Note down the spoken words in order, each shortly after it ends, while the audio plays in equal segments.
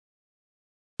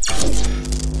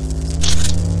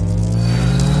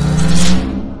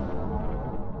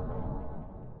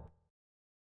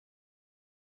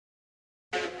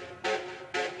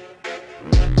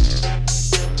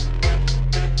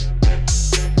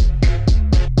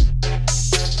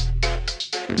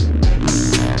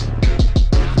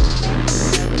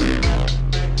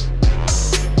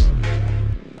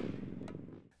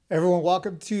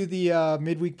welcome to the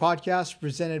Midweek Podcast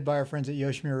presented by our friends at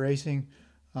Yoshimura Racing.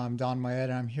 I'm Don Mayette,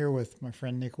 and I'm here with my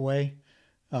friend Nick Wey.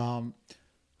 A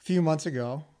few months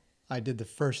ago, I did the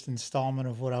first installment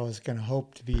of what I was going to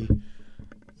hope to be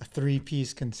a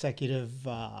 3-piece consecutive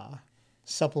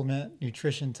supplement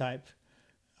nutrition type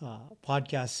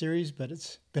podcast series, but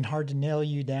it's been hard to nail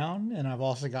you down, and I've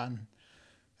also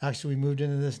we moved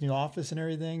into this new office and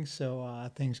everything, so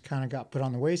things kind of got put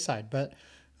on the wayside. But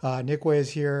Nick Wey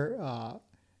is here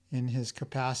in his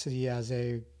capacity as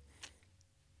a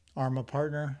ARMA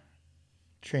partner,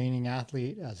 training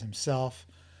athlete as himself.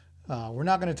 We're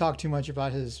not going to talk too much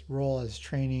about his role as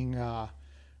training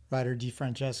rider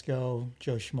DeFrancesco,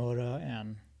 Yoshimura,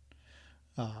 and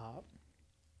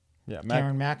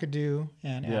Karen McAdoo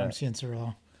and Adam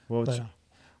Cianciarulo. Well,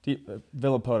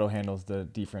 Villapoto handles the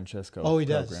DeFrancesco Oh, he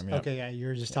program. does? Yep. Okay, yeah, you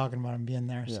were just talking about him being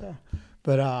there. Yeah. So,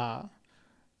 but,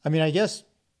 I guess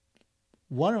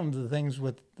one of the things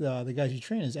with the guys you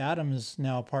train is Adam is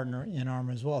now a partner in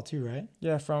ARMA as well, too, right?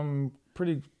 Yeah, from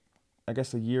a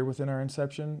year within our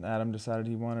inception, Adam decided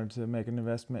he wanted to make an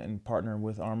investment and partner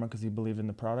with ARMA because he believed in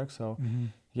the product. So,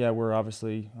 we're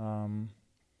obviously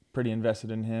pretty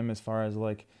invested in him as far as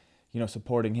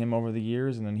supporting him over the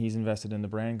years, and then he's invested in the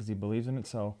brand because he believes in it.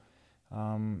 So,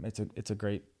 it's a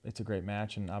great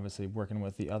match, and obviously working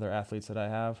with the other athletes that I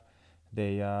have,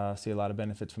 they see a lot of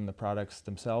benefits from the products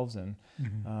themselves, and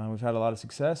we've had a lot of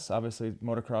success. Obviously,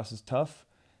 motocross is tough,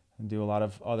 and do a lot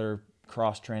of other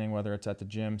cross training, whether it's at the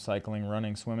gym, cycling,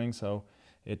 running, swimming. So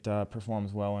it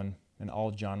performs well in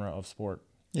all genre of sport.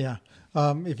 Yeah.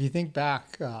 If you think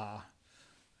back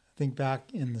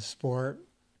in the sport,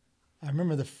 I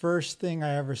remember the first thing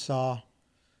I ever saw,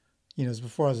 it was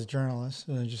before I was a journalist.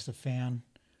 I was just a fan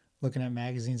looking at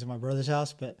magazines at my brother's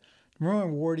house. But remember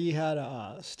when Wardy had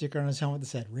a sticker on his helmet that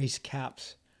said race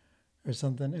caps or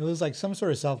something? It was like some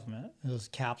sort of supplement. It was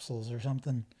capsules or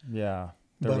something. Yeah.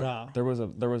 It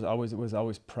was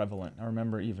always prevalent. I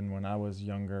remember even when I was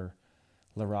younger,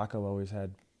 Laraco always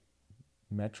had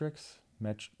Metrix.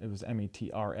 It was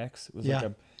METRX. It was like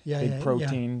a big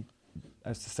protein.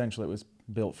 Essentially, it was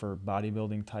built for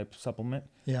bodybuilding type supplement.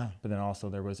 Yeah. But then also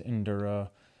there was Endura.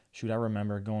 I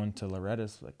remember going to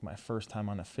Loretta's like my first time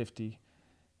on a 50,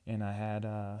 and I had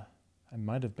I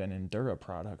might have been Endura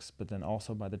products, but then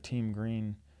also by the Team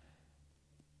Green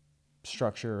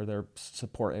structure or their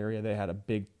support area, they had a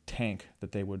big tank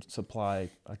that they would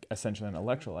supply essentially an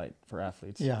electrolyte for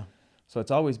athletes. Yeah. So it's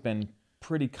always been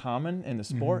pretty common in the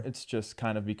sport. It's just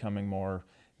kind of becoming more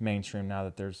mainstream now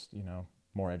that there's,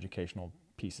 more educational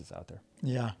pieces out there.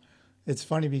 Yeah. It's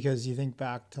funny because you think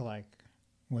back to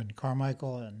when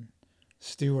Carmichael and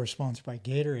Stu were sponsored by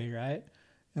Gatorade, right?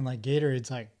 And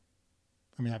Gatorade's I've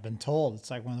been told it's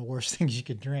one of the worst things you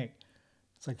could drink.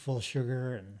 It's full of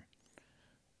sugar and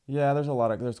yeah,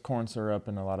 there's corn syrup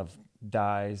and a lot of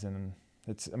dyes, and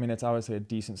it's obviously a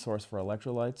decent source for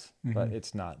electrolytes, but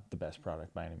it's not the best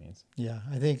product by any means. Yeah,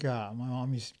 I think my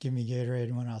mom used to give me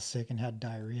Gatorade when I was sick and had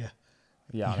diarrhea.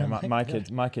 Yeah, my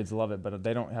kids love it, but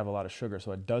they don't have a lot of sugar,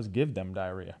 so it does give them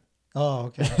diarrhea. Oh,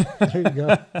 okay. There you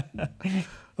go.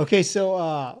 Okay, so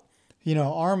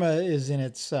ARMA is in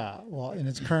its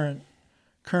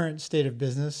current state of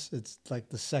business. It's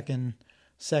the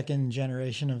second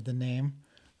generation of the name.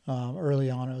 Early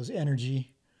on, it was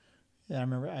energy. I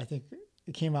remember, I think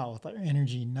it came out with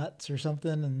energy nuts or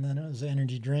something, and then it was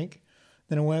energy drink.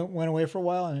 Then it went away for a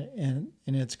while, and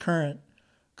in its current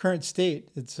state,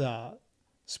 it's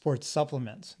sports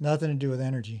supplements. Nothing to do with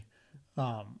energy.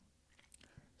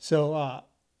 So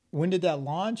when did that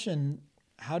launch, and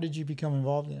how did you become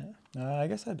involved in it? I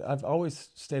guess I've always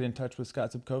stayed in touch with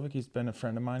Scott Zubkovic. He's been a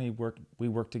friend of mine. We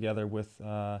worked together with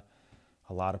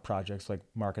a lot of projects like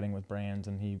marketing with brands,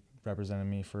 and he represented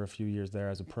me for a few years there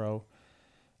as a pro.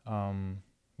 We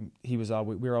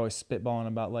were always spitballing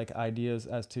about ideas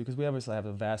as to, because we obviously have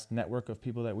a vast network of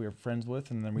people that we are friends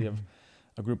with, and then we have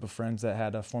a group of friends that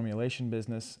had a formulation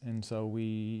business, and so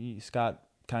Scott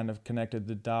kind of connected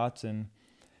the dots and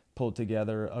pulled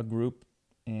together a group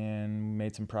and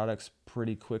made some products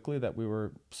pretty quickly that we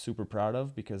were super proud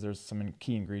of, because there's some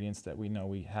key ingredients that we know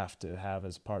we have to have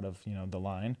as part of the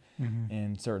line.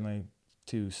 And certainly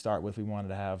to start with, we wanted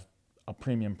to have a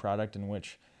premium product in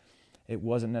which it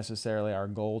wasn't necessarily our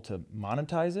goal to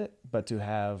monetize it, but to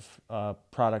have a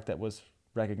product that was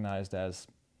recognized as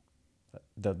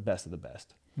the best of the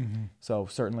best. So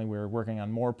certainly we're working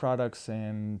on more products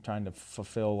and trying to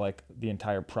fulfill the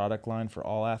entire product line for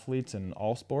all athletes and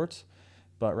all sports.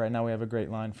 But right now we have a great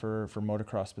line for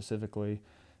motocross specifically.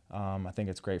 I think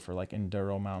it's great for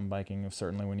enduro mountain biking.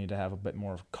 Certainly we need to have a bit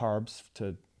more carbs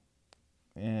to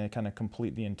kind of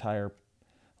complete the entire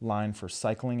line for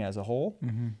cycling as a whole.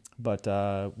 But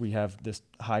we have this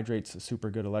hydrate's a super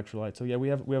good electrolyte. So yeah, we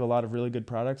have a lot of really good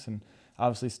products, and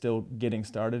obviously still getting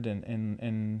started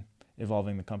and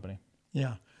evolving the company.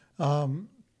 Yeah. A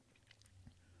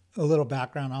little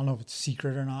background. I don't know if it's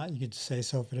secret or not. You could say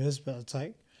so if it is, but it's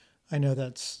like, I know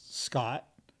that's Scott,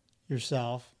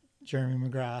 yourself, Jeremy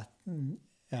McGrath, and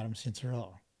Adam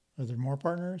Cincerello. Are there more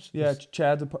partners? Yeah,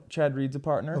 Chad Reed's a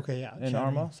partner. Okay, yeah, in Chad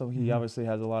ARMA, Reed. so he obviously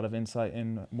has a lot of insight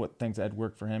in what things that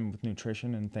work for him with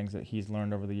nutrition and things that he's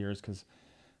learned over the years. Because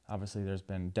obviously, there's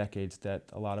been decades that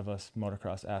a lot of us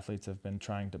motocross athletes have been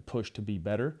trying to push to be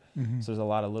better. So there's a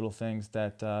lot of little things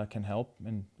that can help,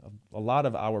 and a lot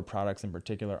of our products in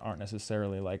particular aren't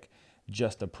necessarily like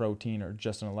just a protein or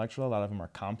just an electrolyte. A lot of them are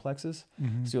complexes.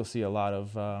 So you'll see a lot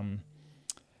of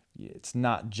it's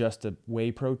not just a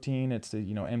whey protein. It's the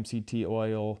MCT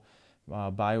oil,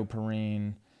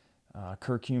 bioperine,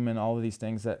 curcumin, all of these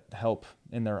things that help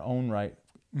in their own right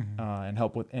and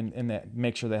help with and that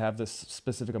make sure they have this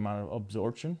specific amount of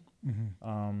absorption.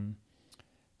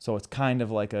 So it's kind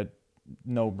of like a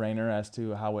no-brainer as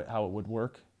to how it would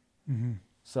work.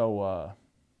 So I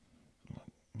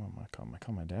called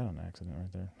my dad on accident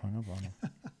right there. Hung up on him.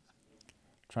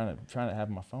 trying to have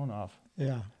my phone off.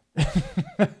 Yeah.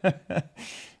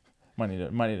 might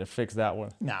need to fix that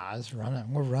one. Nah, it's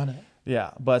running. We're running.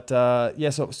 Yeah, but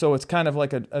so it's kind of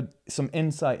like some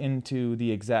insight into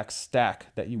the exact stack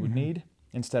that you would need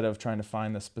instead of trying to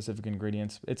find the specific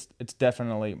ingredients. It's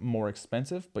definitely more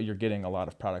expensive, but you're getting a lot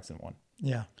of products in one.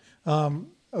 Yeah.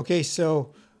 Okay,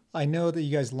 so I know that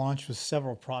you guys launched with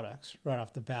several products right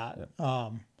off the bat. Yep.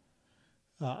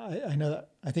 I know that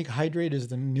I think Hydrate is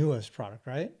the newest product,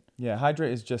 right? Yeah,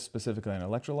 Hydrate is just specifically an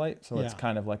electrolyte, so it's Yeah.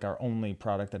 kind of like our only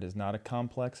product that is not a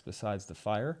complex besides the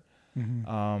fire.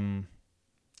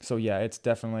 So yeah,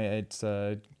 it's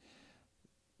a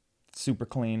super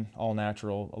clean, all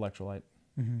natural electrolyte.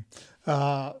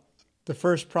 The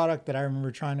first product that I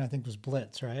remember trying, I think, was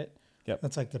Blitz, right? Yep.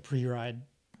 That's like the pre-ride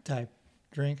type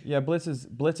drink. Yeah, Blitz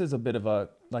is a bit of a,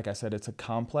 like I said, it's a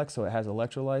complex, so it has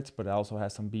electrolytes, but it also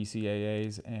has some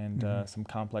BCAAs and some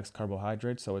complex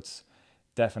carbohydrates. So it's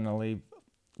definitely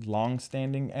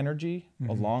long-standing energy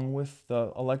along with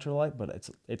the electrolyte, but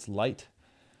it's light.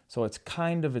 So it's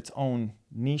kind of its own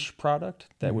niche product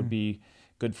that would be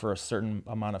good for a certain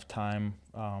amount of time,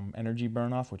 energy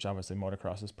burn off, which obviously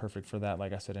motocross is perfect for that.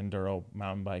 Like I said, enduro,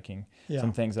 mountain biking,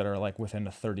 some things that are like within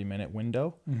a 30-minute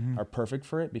window are perfect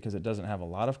for it because it doesn't have a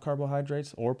lot of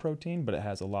carbohydrates or protein, but it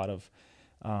has a lot of,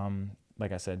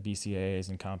 like I said, BCAAs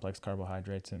and complex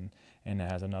carbohydrates, and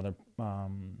it has another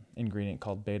ingredient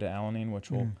called beta-alanine, which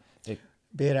will...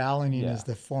 Beta-alanine is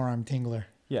the forearm tingler.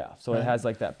 Yeah, so it has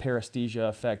like that paresthesia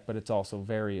effect, but it's also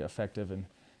very effective in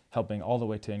helping all the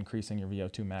way to increasing your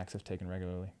VO2 max if taken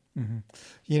regularly.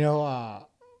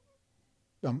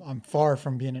 I'm far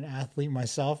from being an athlete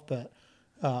myself, but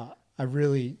I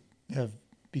really have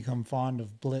become fond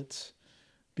of Blitz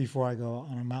before I go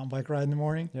on a mountain bike ride in the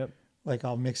morning. Yep. Like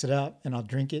I'll mix it up and I'll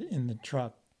drink it in the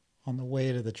truck on the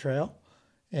way to the trail.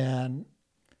 And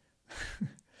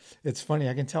it's funny,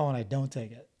 I can tell when I don't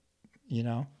take it,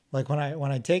 Like when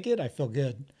I take it, I feel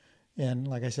good. And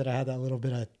like I said, I had that little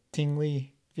bit of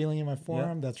tingly feeling in my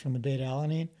forearm. That's from the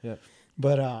beta-alanine. Yep.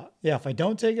 But if I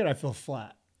don't take it, I feel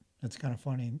flat. It's kind of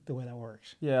funny the way that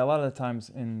works. Yeah, a lot of the times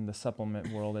in the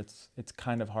supplement world, it's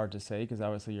kind of hard to say because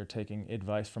obviously you're taking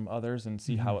advice from others and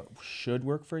see how it should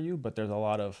work for you. But there's a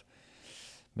lot of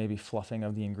maybe fluffing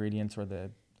of the ingredients or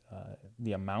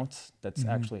the amounts that's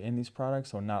actually in these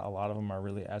products. So not a lot of them are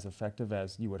really as effective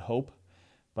as you would hope.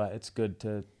 But it's good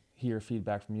to hear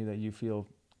feedback from you that you feel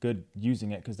good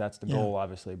using it because that's the goal,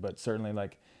 obviously. But certainly,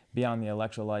 like beyond the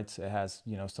electrolytes, it has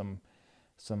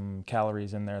some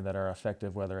calories in there that are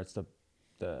effective, whether it's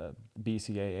the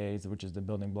BCAAs, which is the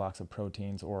building blocks of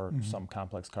proteins, or some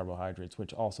complex carbohydrates,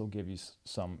 which also give you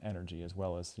some energy as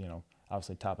well as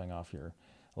obviously topping off your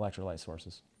electrolyte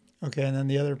sources. Okay, and then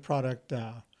the other product,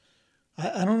 I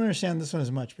don't understand this one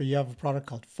as much, but you have a product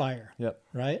called Fire. Yep.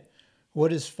 Right.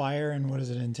 What is Fire and what is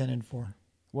it intended for?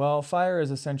 Well, Fire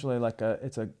is essentially like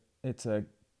it's a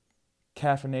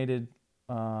caffeinated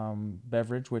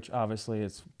beverage, which obviously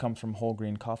comes from whole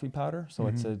grain coffee powder.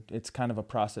 So it's kind of a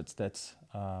process that's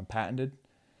patented.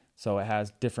 So it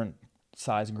has different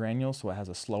size granules, so it has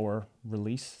a slower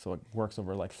release. So it works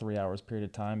over like 3 hours period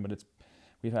of time. But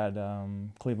we've had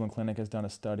Cleveland Clinic has done a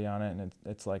study on it, and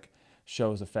it's like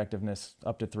shows effectiveness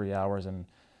up to 3 hours and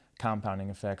compounding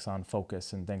effects on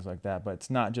focus and things like that. But it's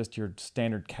not just your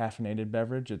standard caffeinated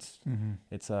beverage.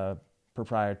 It's a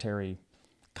proprietary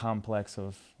complex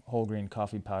of whole grain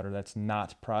coffee powder that's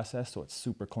not processed, so it's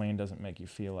super clean, doesn't make you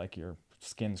feel like you're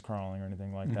skin's crawling or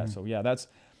anything like Mm-hmm. that. So yeah,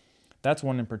 that's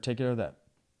one in particular that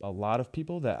a lot of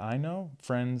people that I know,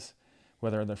 friends,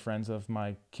 whether they're friends of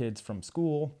my kids from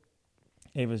school,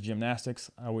 Ava's gymnastics,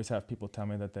 I always have people tell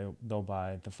me that they'll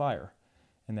buy the Fire,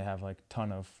 and they have like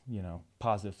ton of, you know,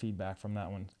 positive feedback from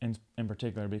that one in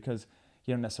particular, because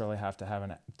you don't necessarily have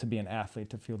to be an athlete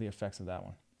to feel the effects of that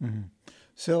one. Mm-hmm.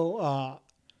 So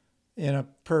in a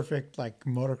perfect like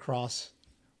motocross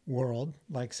world,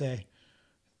 like say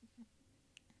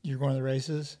you're going to the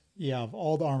races, you have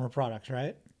all the ARMA products,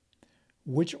 right?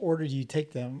 Which order do you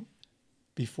take them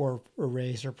before a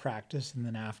race or practice, and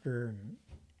then after, and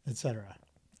et cetera?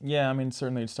 Yeah, I mean,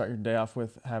 certainly you'd start your day off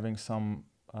with having some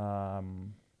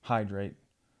hydrate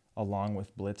along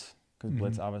with Blitz, because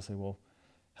Blitz obviously will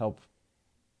help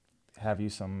have you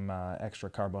some extra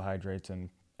carbohydrates and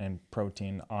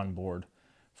protein on board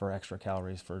for extra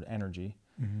calories for energy,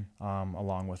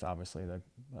 along with obviously the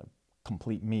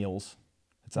complete meals.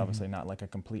 It's obviously not like a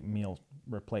complete meal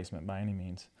replacement by any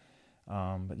means.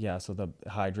 But yeah, so the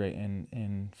hydrate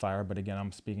in Fire, but again,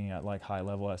 I'm speaking at like high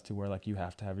level as to where like you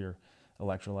have to have your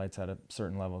electrolytes at a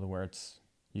certain level to where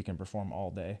you can perform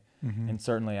all day. And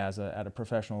certainly at a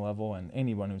professional level, and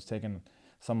anyone who's taken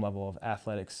some level of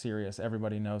athletics serious,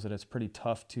 everybody knows that it's pretty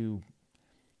tough to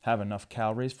have enough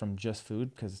calories from just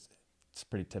food, because it's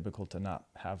pretty typical to not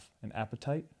have an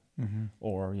appetite,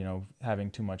 or, you know, having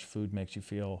too much food makes you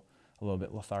feel a little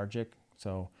bit lethargic.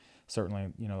 So certainly,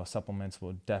 you know, the supplements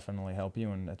will definitely help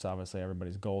you, and it's obviously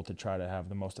everybody's goal to try to have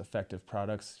the most effective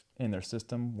products in their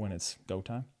system when it's go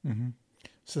time.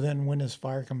 So then when does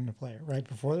Fire come into play? Right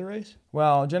before the race?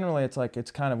 Well, generally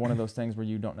it's kind of one of those things where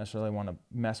you don't necessarily want to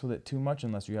mess with it too much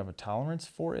unless you have a tolerance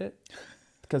for it,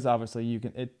 because obviously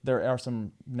there are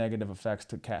some negative effects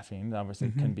to caffeine. Obviously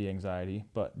it can be anxiety,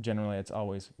 but generally it's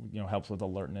always, you know, helps with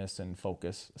alertness and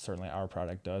focus. Certainly our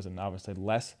product does, and obviously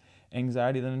less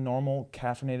anxiety than a normal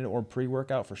caffeinated or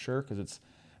pre-workout for sure, because it's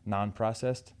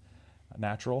non-processed,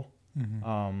 natural.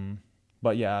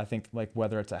 But yeah, I think like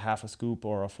whether it's a half a scoop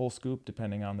or a full scoop,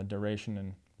 depending on the duration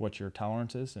and what your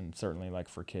tolerance is, and certainly like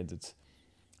for kids, it's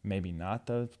maybe not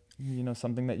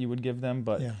something that you would give them,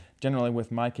 but generally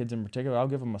with my kids in particular, I'll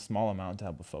give them a small amount to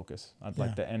help with focus. I'd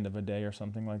like the end of a day or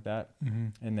something like that.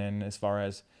 And then as far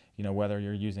as, you know, whether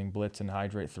you're using Blitz and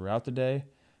Hydrate throughout the day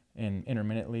and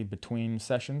intermittently between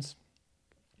sessions,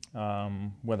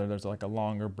 whether there's like a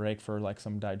longer break for like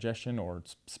some digestion or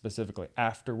specifically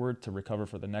afterward to recover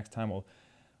for the next time,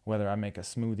 whether I make a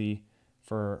smoothie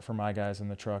for my guys in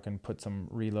the truck and put some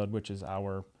Reload, which is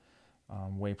our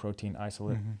whey protein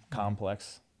isolate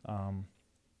complex. I'll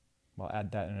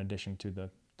add that in addition to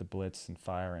the Blitz and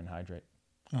Fire and Hydrate.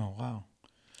 Oh, wow.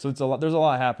 So there's a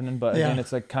lot happening, but again,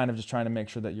 it's like kind of just trying to make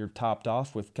sure that you're topped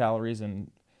off with calories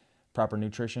and proper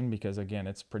nutrition, because again,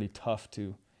 it's pretty tough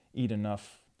to eat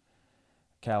enough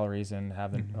calories and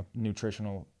have a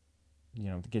nutritional, you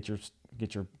know, get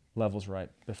your levels right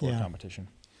before competition.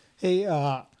 Hey,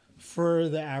 for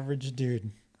the average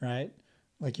dude, right?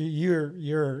 Like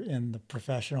you're in the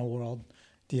professional world,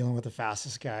 dealing with the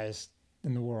fastest guys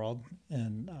in the world,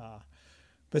 and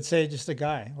but say just a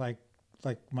guy like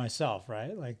myself,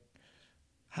 right? Like,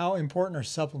 how important are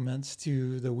supplements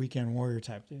to the weekend warrior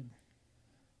type dude?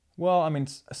 Well, I mean,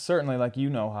 certainly, like, you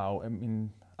know how, I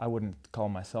mean, I wouldn't call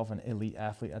myself an elite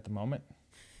athlete at the moment,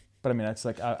 but I mean, it's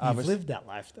like You've lived that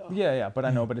life though. Yeah, but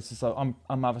I know, but it's just I'm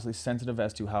obviously sensitive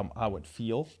as to how I would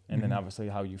feel, and then obviously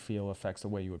how you feel affects the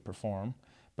way you would perform.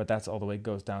 But that's all the way it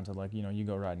goes down to, like, you know, you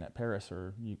go riding at Paris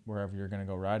or wherever you're going to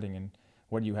go riding, and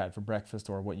what you had for breakfast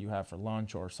or what you have for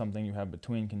lunch or something you have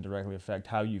between can directly affect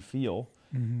how you feel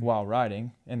while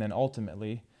riding. And then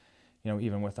ultimately, you know,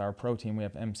 even with our protein, we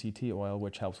have MCT oil,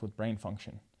 which helps with brain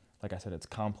function. Like I said, it's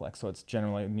complex. So it's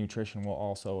generally, nutrition will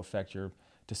also affect your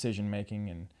decision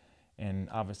making and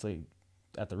obviously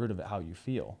at the root of it, how you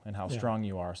feel and how strong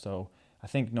you are. So I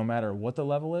think no matter what the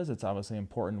level is, it's obviously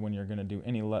important when you're going to do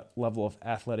any level of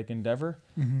athletic endeavor,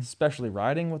 especially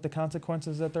riding with the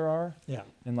consequences that there are,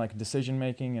 and like decision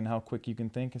making and how quick you can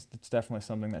think. It's definitely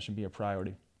something that should be a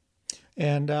priority.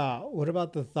 And what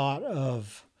about the thought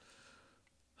of,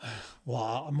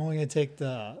 well, I'm only going to take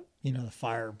the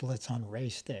Fire Blitz on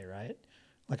race day, right?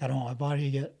 Like, I don't want my body to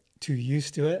get too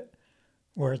used to it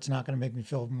where it's not going to make me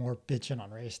feel more bitching on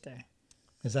race day.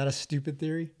 Is that a stupid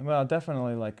theory? Well,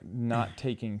 definitely, like, not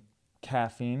taking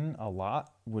caffeine a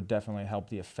lot would definitely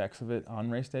help the effects of it on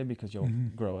race day, because you'll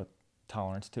grow a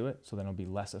tolerance to it. So then it'll be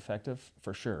less effective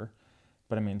for sure.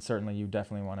 But I mean, certainly you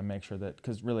definitely want to make sure that,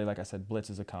 because really, like I said, Blitz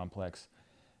is a complex.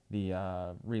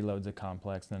 The Reload's a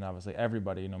complex. And then obviously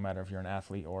everybody, no matter if you're an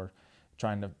athlete or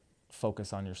trying to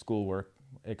focus on your schoolwork,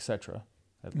 etc.,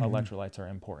 electrolytes are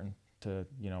important to,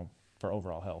 for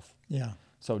overall health. Yeah.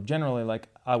 So generally, like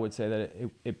I would say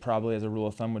that it probably, as a rule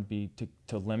of thumb, would be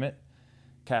to limit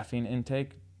caffeine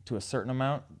intake to a certain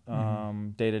amount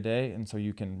day to day, and so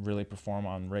you can really perform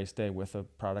on race day with a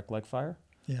product like Fire.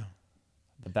 Yeah.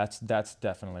 But that's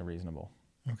definitely reasonable.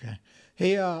 Okay.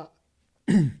 Hey, how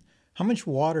much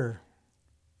water,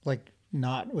 like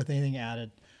not with anything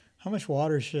added, how much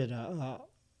water should a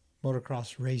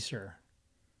motocross racer,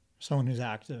 someone who's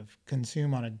active,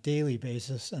 consume on a daily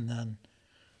basis and then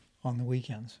on the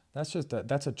weekends? That's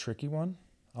a tricky one,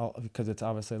 because it's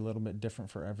obviously a little bit different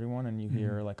for everyone, and you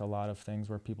hear like a lot of things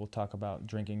where people talk about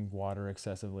drinking water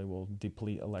excessively will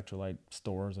deplete electrolyte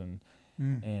stores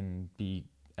and be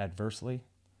adversely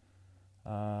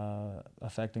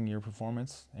affecting your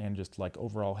performance and just like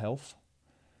overall health.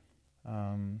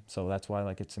 So that's why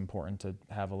like it's important to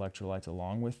have electrolytes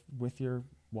along with your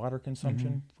water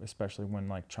consumption, especially when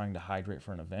like trying to hydrate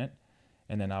for an event.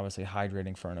 And then obviously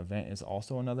hydrating for an event is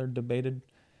also another debated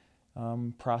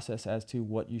process as to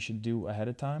what you should do ahead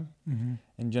of time.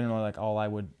 And generally, like all I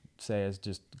would say is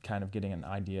just kind of getting an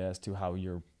idea as to how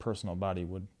your personal body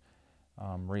would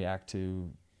react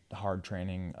to hard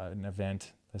training, an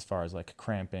event, as far as like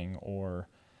cramping or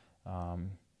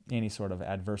any sort of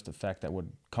adverse effect that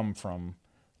would come from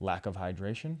lack of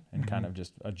hydration, and kind of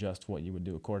just adjust what you would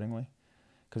do accordingly.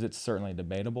 Because it's certainly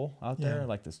debatable out there,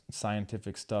 like the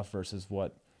scientific stuff versus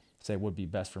what, say, would be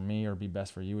best for me or be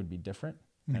best for you would be different.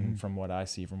 And from what I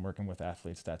see from working with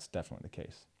athletes, that's definitely the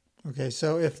case. Okay,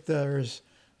 so if there's,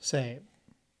 say,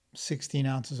 16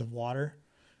 ounces of water,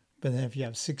 but then if you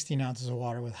have 16 ounces of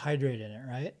water with hydrate in it,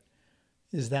 right?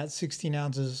 Is that 16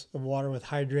 ounces of water with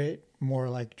hydrate more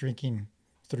like drinking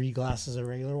 3 glasses of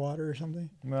regular water or something?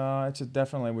 No, it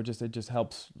just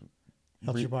helps.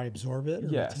 Helps your body absorb it?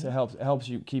 Yes, it helps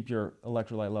you keep your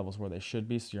electrolyte levels where they should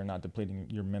be, so you're not depleting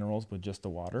your minerals with just the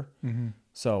water.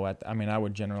 So, I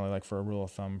would generally, like for a rule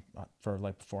of thumb, for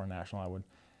like before a national, I would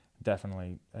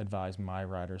definitely advise my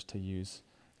riders to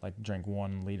drink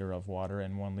 1 liter of water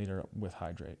and 1 liter with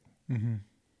hydrate.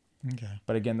 Okay.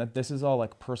 But again, this is all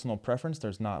like personal preference.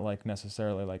 There's not like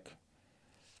necessarily like,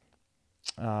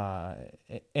 and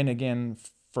again,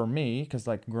 for me, because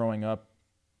like growing up,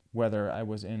 whether I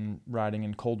was riding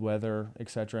in cold weather,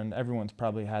 etc., and everyone's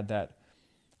probably had that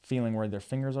feeling where their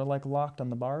fingers are like locked on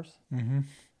the bars.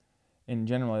 And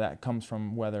generally that comes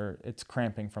from whether it's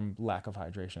cramping from lack of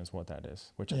hydration is what that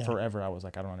is, which forever I was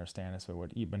like, I don't understand this. So I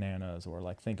would eat bananas or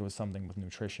like think it was something with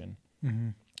nutrition.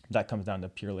 That comes down to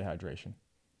purely hydration.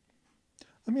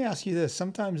 Let me ask you this.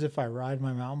 Sometimes if I ride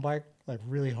my mountain bike like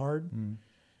really hard,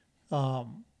 not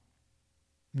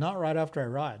right after I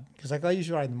ride, because like I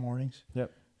usually ride in the mornings.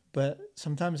 Yep. But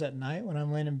sometimes at night when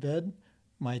I'm laying in bed,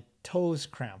 my toes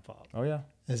cramp up. Oh yeah.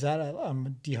 Is that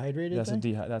I'm dehydrated? That's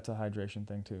that's a hydration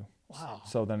thing too. Wow.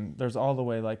 So then there's all the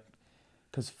way like,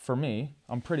 because for me,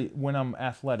 when I'm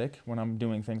athletic, when I'm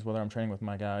doing things, whether I'm training with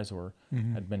my guys or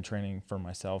had been training for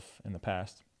myself in the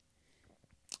past,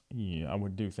 I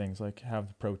would do things like have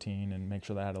the protein and make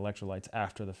sure that I had electrolytes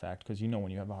after the fact, because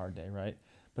when you have a hard day, right?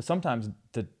 But sometimes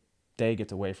the day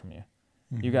gets away from you.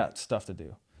 You got stuff to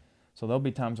do. So there'll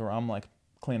be times where I'm like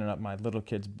cleaning up my little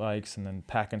kids' bikes and then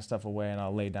packing stuff away, and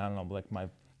I'll lay down and I'll be like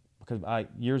because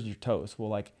yours your toes will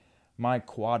like my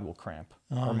quad will cramp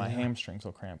or my hamstrings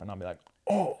will cramp, and I'll be like,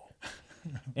 oh.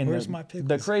 And where's my pickles?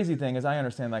 The crazy thing is I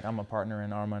understand like I'm a partner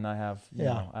in ARMA and I have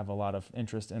I have a lot of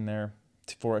interest in there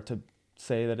for it to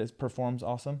say that it performs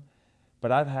awesome,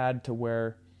 but I've had to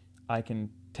where I can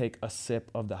take a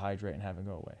sip of the hydrate and have it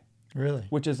go away. Really?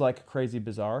 Which is like crazy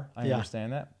bizarre. I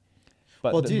understand that.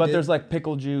 But well, but there's like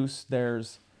pickle juice.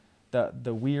 There's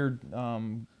the weird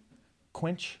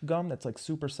quench gum that's like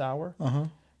super sour.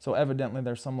 So evidently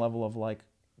there's some level of like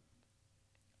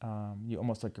you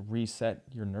almost like reset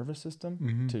your nervous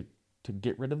system to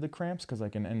get rid of the cramps, because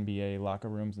like in NBA locker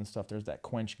rooms and stuff, there's that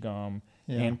quench gum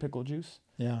and pickle juice.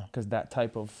 Yeah. Because that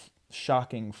type of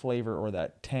shocking flavor or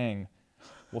that tang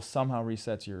will somehow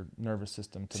reset your nervous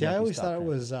system. I always thought it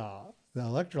was the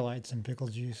electrolytes in pickle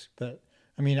juice, but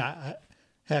I mean,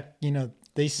 heck,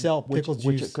 they sell pickle juice.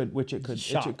 Which it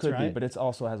could right? be, but it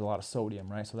also has a lot of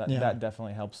sodium, right? So that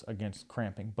definitely helps against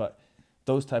cramping. But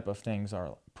those type of things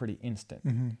are pretty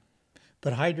instant.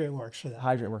 But hydrate works for that.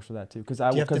 Hydrate works for that too. Because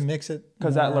you have to mix it.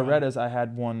 Because at Loretta's, I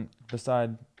had one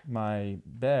beside my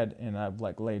bed, and I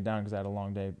like laid down because I had a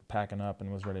long day packing up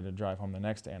and was ready to drive home the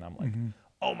next day. And I'm like,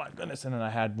 oh my goodness! And then I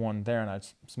had one there, and I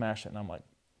smashed it, and I'm like,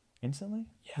 instantly?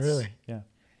 Yes. Really? Yeah.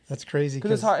 That's crazy.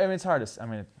 Because it's hard. I mean, it's hard to. I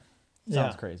mean, it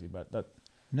sounds crazy, but that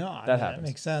happens. That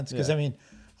makes sense. Because I mean,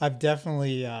 I've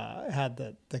definitely had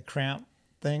the cramp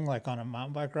thing like on a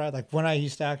mountain bike ride. Like when I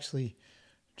used to actually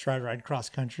try to ride cross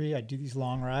country, I'd do these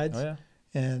long rides. Oh yeah.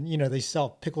 And, they sell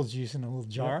pickle juice in a little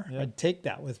jar. Yep. I'd take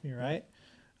that with me, right?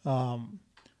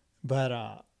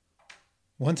 But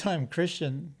one time,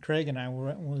 Craig and I,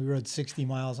 we rode 60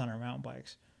 miles on our mountain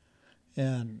bikes.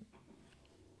 And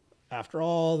after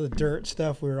all the dirt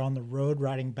stuff, we were on the road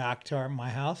riding back to my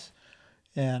house.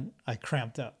 And I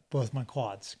cramped up. Both my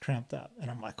quads cramped up. And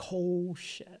I'm like, oh,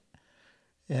 shit.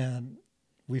 And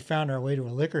we found our way to a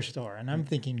liquor store. And I'm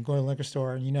thinking, go to a liquor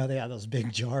store. And, they have those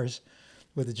big jars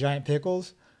with the giant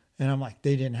pickles. And I'm like,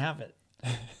 they didn't have it.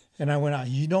 And I went out,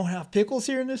 you don't have pickles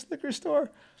here in this liquor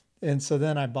store? And so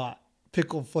then I bought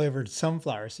pickle-flavored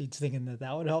sunflower seeds, thinking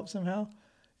that would help somehow.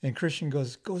 And Christian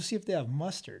goes, go see if they have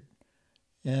mustard.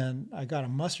 And I got a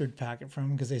mustard packet from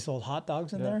them because they sold hot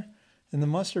dogs in there. And the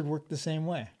mustard worked the same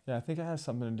way. Yeah, I think it has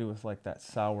something to do with like that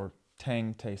sour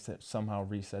tang taste that somehow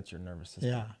resets your nervous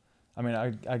system. Yeah. I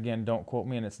mean, again, don't quote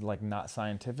me, and it's like not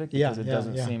scientific because it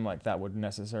doesn't seem like that would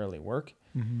necessarily work.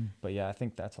 Mm-hmm. But yeah, I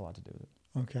think that's a lot to do with it.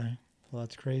 Okay. Well,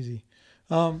 that's crazy.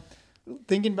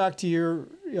 Thinking back to your,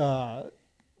 I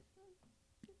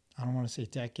don't want to say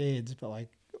decades, but like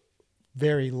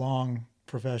very long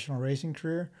professional racing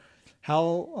career,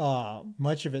 how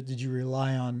much of it did you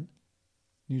rely on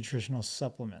nutritional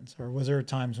supplements? Or was there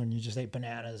times when you just ate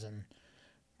bananas and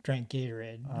drank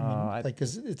Gatorade?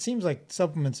 Because it seems like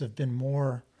supplements have been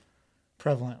more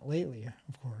prevalent lately,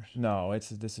 of course. No,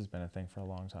 this has been a thing for a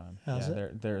long time. Has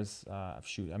it? There's I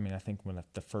mean, I think when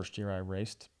the first year I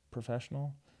raced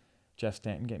professional, Jeff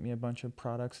Stanton gave me a bunch of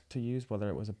products to use, whether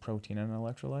it was a protein and an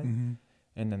electrolyte. Mm-hmm.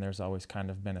 And then there's always kind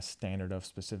of been a standard of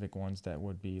specific ones that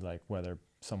would be like whether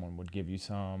someone would give you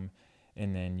some,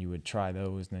 and then you would try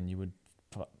those, and then you would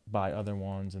buy other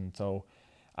ones. And so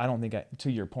I don't think, to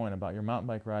your point about your mountain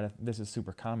bike ride, this is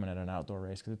super common at an outdoor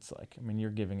race because it's like, I mean, you're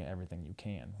giving it everything you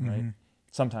can, right? Mm-hmm.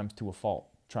 Sometimes to a fault,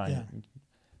 trying. Yeah.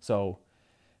 So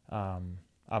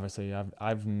obviously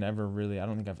I've never really, I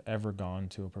don't think I've ever gone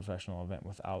to a professional event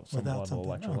without some level of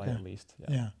electrolyte at least.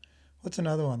 Yeah. What's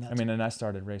another one? And I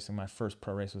started racing, my first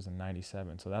pro race was in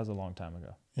 97, so that was a long time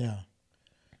ago. Yeah.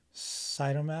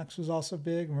 Cytomax was also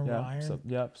big. Remember Iron?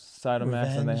 Cytomax,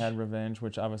 Revenge. And they had Revenge,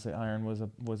 which obviously Iron was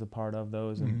a part of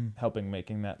those, and helping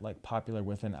making that like popular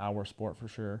within our sport for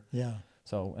sure. Yeah.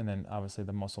 So, and then obviously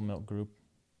the Muscle Milk group.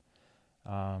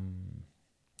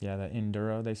 The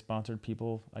Enduro, they sponsored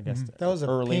people, I guess. That was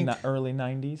early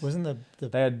 90s. Wasn't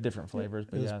they had different flavors,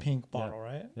 but it was pink bottle,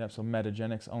 right? Yeah. So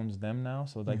Metagenics owns them now,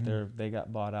 so like they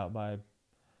got bought out by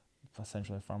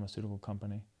essentially a pharmaceutical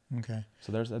company. Okay.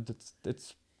 So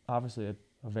it's obviously a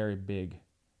very big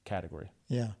category.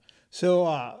 Yeah.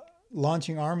 So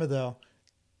launching ARMA though,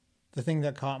 the thing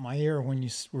that caught my ear when you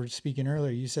were speaking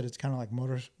earlier, you said it's kind of like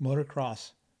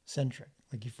motocross centric,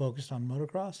 like you focused on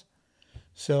motocross.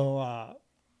 So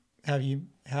have you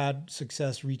had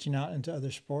success reaching out into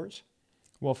other sports?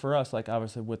 Well, for us, like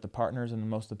obviously with the partners and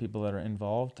most of the people that are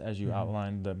involved, as you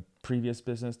outlined, the previous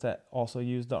business that also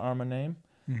used the ARMA name,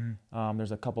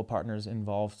 there's a couple partners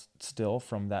involved still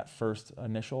from that first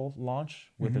initial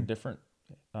launch with a different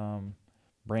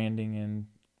branding and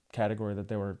category that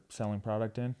they were selling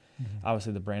product in.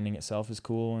 Obviously, the branding itself is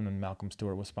cool, and then Malcolm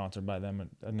Stewart was sponsored by them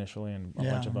initially, and a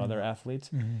bunch of other athletes.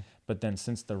 But then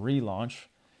since the relaunch,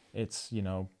 it's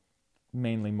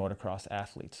mainly motocross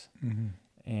athletes,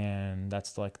 and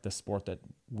that's like the sport that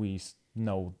we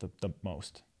know the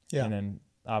most. Yeah. And then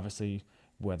obviously,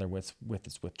 whether it's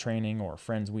with training or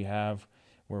friends we have,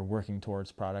 we're working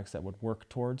towards products that would work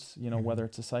towards whether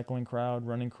it's a cycling crowd,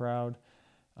 running crowd.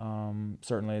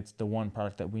 Certainly, it's the one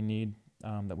product that we need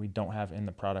that we don't have in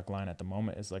the product line at the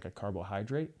moment is like a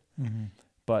carbohydrate.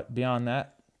 But beyond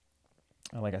that,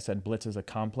 like I said, Blitz is a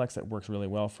complex that works really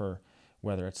well for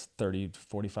whether it's 30 to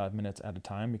 45 minutes at a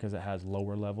time because it has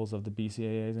lower levels of the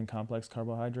BCAAs and complex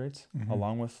carbohydrates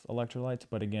along with electrolytes.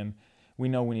 But again, we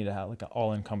know we need to have like an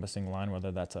all-encompassing line,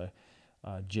 whether that's a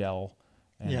gel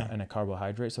and a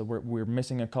carbohydrate. So we're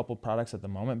missing a couple products at the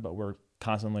moment, but we're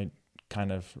constantly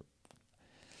kind of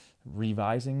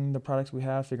revising the products we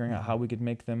have, figuring out how we could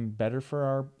make them better for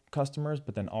our customers,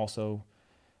 but then also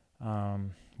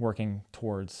working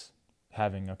towards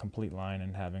having a complete line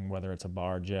and having whether it's a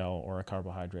bar, gel, or a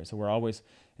carbohydrate. So we're always,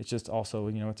 it's just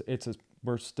also,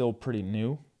 we're still pretty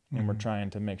new and we're trying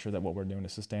to make sure that what we're doing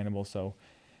is sustainable. So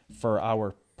for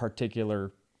our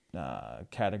particular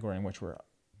category in which we're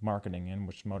marketing in,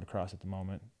 which motocross at the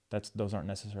moment, those aren't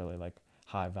necessarily like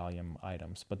high volume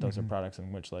items, but those are products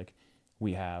in which like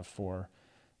we have for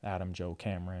Adam, Joe,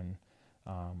 Cameron,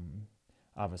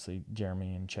 obviously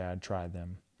Jeremy and Chad tried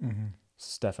them.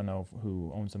 Stefano,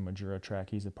 who owns the Majura track,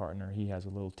 he's a partner. He has a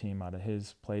little team out of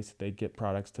his place. They get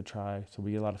products to try. So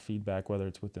we get a lot of feedback, whether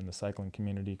it's within the cycling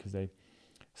community, because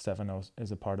Stefano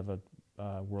is a part of a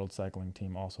world cycling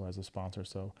team also as a sponsor.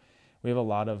 So we have a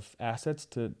lot of assets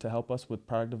to help us with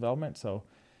product development. So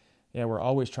yeah, we're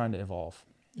always trying to evolve.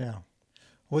 Yeah.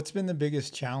 What's been the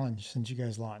biggest challenge since you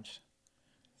guys launched?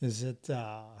 Is it, if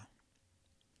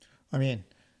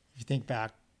you think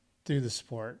back through the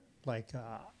sport, like,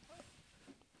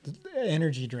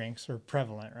 energy drinks are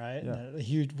prevalent, right? Yeah. And a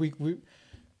huge where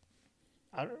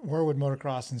would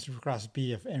motocross and supercross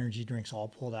be if energy drinks all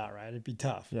pulled out, right? It'd be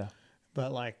tough. Yeah.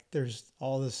 But like, there's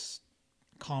all this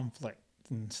conflict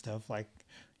and stuff. Like,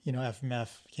 FMF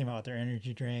came out with their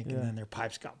energy drink, and then their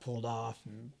pipes got pulled off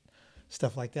and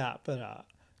stuff like that. But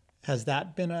has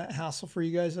that been a hassle for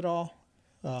you guys at all?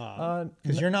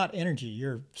 Because you're not energy,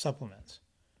 you're supplements.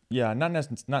 Yeah, not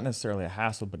necessarily a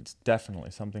hassle, but it's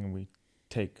definitely something we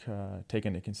take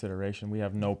into consideration. We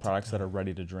have no products that are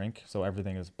ready to drink, so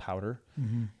everything is powder,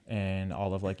 and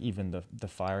all of like even the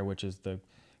Fire, which is the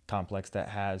complex that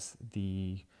has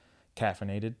the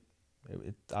caffeinated.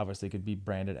 It obviously could be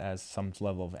branded as some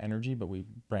level of energy, but we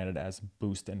brand it as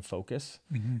Boost and Focus.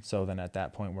 So then at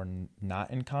that point, we're not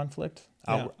in conflict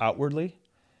outwardly,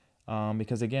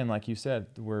 because again, like you said,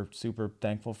 we're super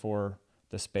thankful for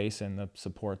the space and the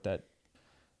support that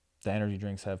the energy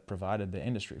drinks have provided the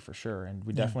industry for sure. And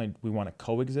we want to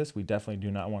coexist. We definitely do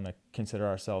not want to consider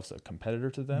ourselves a competitor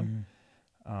to them,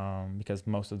 because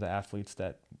most of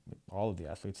all of the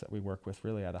athletes that we work with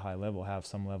really at a high level have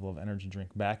some level of energy drink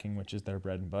backing, which is their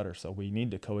bread and butter. So we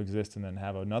need to coexist and then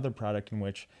have another product in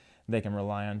which they can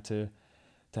rely on to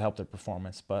help their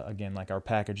performance. But again, like our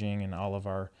packaging and all of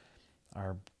our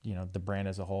the brand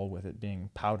as a whole, with it being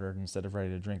powdered instead of ready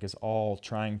to drink, is all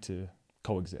trying to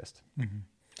coexist.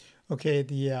 Okay,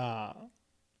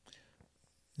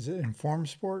 is it Inform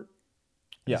Sport?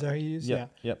 Yeah. Is that how you use?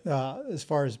 Yep. Yeah. Yep. As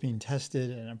far as being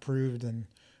tested and approved, and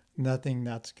nothing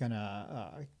that's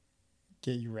gonna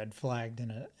get you red flagged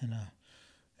in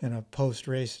a post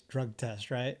race drug test,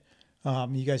 right?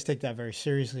 You guys take that very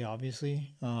seriously,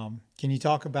 obviously. Can you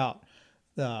talk about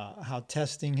how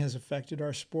testing has affected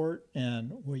our sport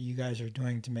and what you guys are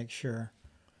doing to make sure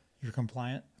you're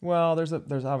compliant? Well, there's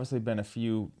obviously been a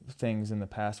few things in the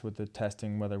past with the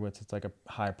testing, whether it's like a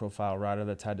high profile rider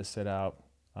that's had to sit out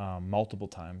multiple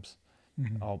times,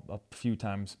 a few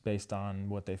times based on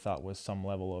what they thought was some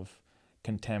level of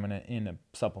contaminant in a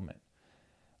supplement.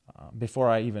 Before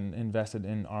I even invested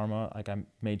in ARMA, like I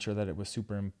made sure that it was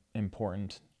super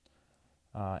important.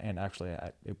 And actually,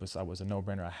 I was a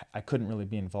no-brainer. I couldn't really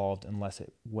be involved unless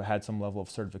it had some level of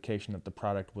certification that the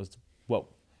product was what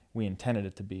we intended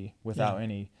it to be, without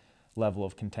any level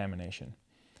of contamination.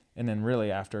 And then really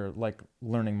after like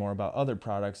learning more about other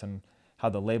products and how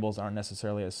the labels aren't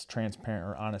necessarily as transparent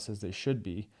or honest as they should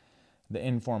be, the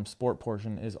Inform Sport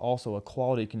portion is also a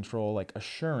quality control, like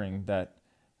assuring that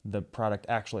the product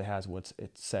actually has what's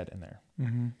it's said in there.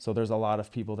 So there's a lot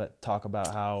of people that talk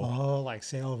about how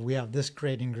we have this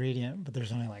great ingredient, but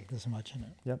there's only like this much in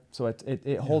it. Yep. So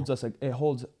it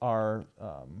holds our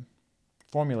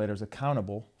formulators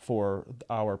accountable for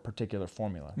our particular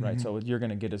formula, right? So you're going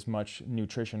to get as much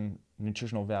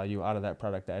nutritional value out of that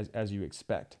product as you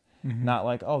expect. Not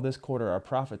like, oh, this quarter our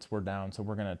profits were down, so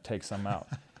we're going to take some out.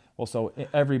 Well, so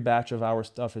every batch of our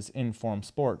stuff is Inform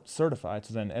Sport certified.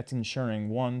 So then it's ensuring,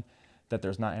 one, that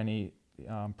there's not any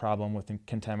problem with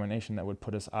contamination that would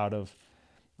put us out of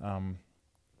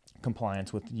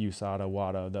compliance with USADA,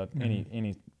 WADA,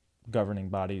 any governing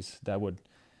bodies that would,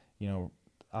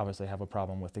 obviously have a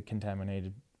problem with the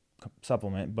contaminated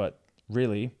supplement. But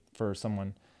really, for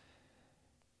someone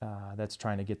that's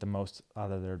trying to get the most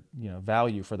out of their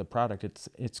value for the product,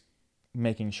 it's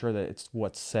making sure that it's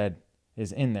what's said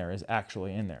is in there is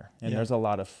actually in there. And there's a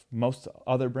lot of most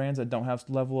other brands that don't have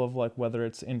level of, like, whether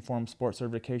it's Informed Sport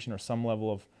certification or some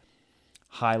level of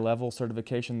high level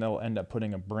certification, they'll end up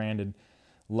putting a branded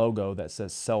logo that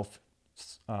says self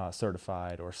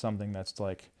certified or something that's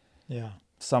like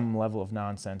some level of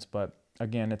nonsense. But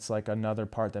again, it's like another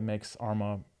part that makes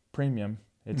ARMA premium.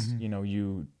 It's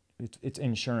it's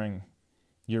ensuring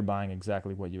you're buying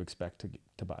exactly what you expect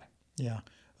to buy.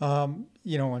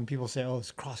 When people say, oh,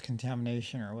 it's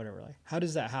cross-contamination or whatever, like, how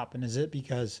does that happen? Is it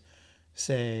because,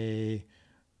 say,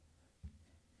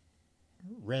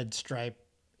 Red Stripe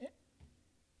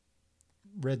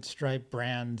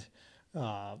brand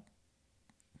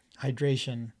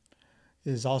hydration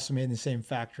is also made in the same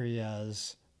factory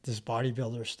as this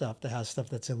bodybuilder stuff that has stuff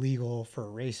that's illegal for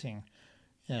racing,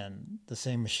 and the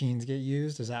same machines get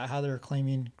used? Is that how they're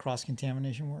claiming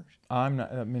cross-contamination works? I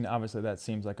mean, obviously that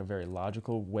seems like a very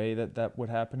logical way that would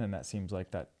happen, and that seems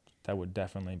like that would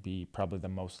definitely be probably the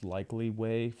most likely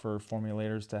way for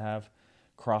formulators to have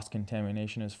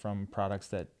cross-contamination, is from products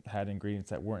that had ingredients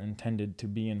that weren't intended to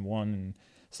be in one, and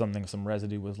some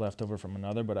residue was left over from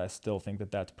another. But I still think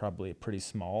that that's probably a pretty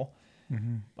small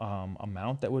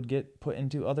amount that would get put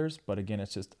into others. But again,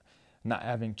 it's just not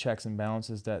having checks and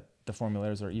balances that the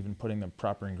formulators are even putting the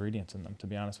proper ingredients in them, to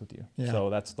be honest with you. Yeah. So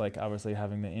that's like obviously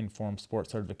having the Informed Sport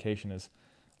certification is,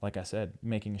 like I said,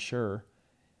 making sure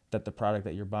that the product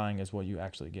that you're buying is what you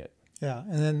actually get. Yeah,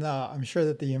 and then I'm sure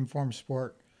that the Informed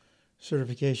Sport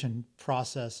certification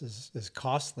process is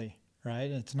costly, right?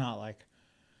 It's not like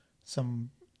some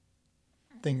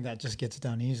thing that just gets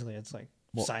done easily. It's like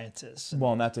sciences.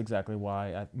 And that's exactly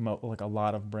why like a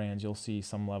lot of brands, you'll see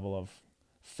some level of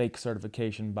fake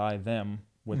certification by them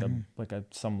with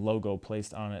some logo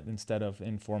placed on it instead of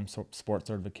Informed Sport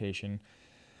certification.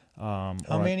 Or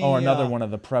another one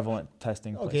of the prevalent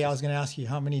testing places. Okay, I was going to ask you,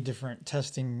 how many different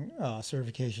testing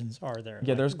certifications are there?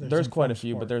 Yeah, there's quite a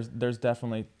few, but there's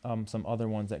definitely some other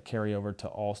ones that carry over to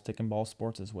all stick and ball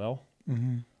sports as well.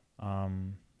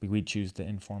 We choose the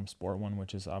Informed Sport one,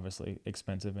 which is obviously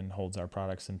expensive and holds our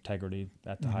product's integrity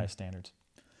at the highest standards.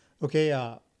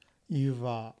 Okay, you've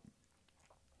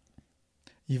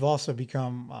also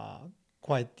become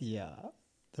quite the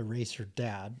racer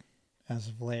dad as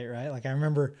of late, right? Like I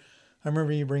remember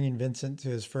you bringing Vincent to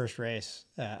his first race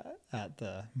at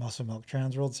the Muscle Milk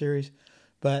Trans World Series.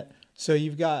 But so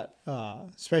you've got,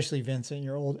 especially Vincent,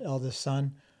 your eldest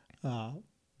son,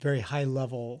 very high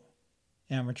level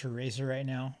amateur racer right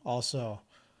now. Also,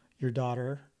 your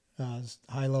daughter,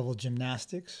 high level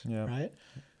gymnastics, right?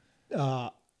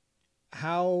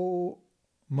 How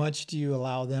much do you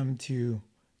allow them to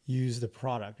use the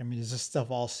product? I mean, is this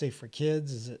stuff all safe for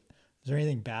kids? Is there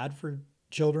anything bad for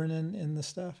children in this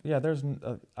stuff? Yeah, there's,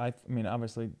 I mean,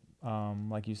 obviously,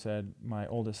 like you said, my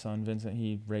oldest son, Vincent,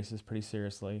 he races pretty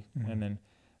seriously. And then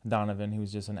Donovan,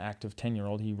 who's just an active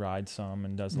 10-year-old, he rides some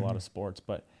and does a lot of sports.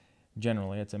 But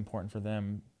generally, it's important for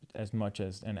them, as much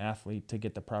as an athlete, to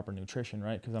get the proper nutrition,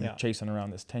 right? Because I'm chasing around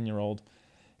this 10-year-old,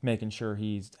 making sure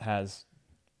he has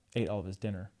ate all of his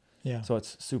dinner. Yeah. So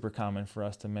it's super common for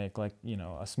us to make a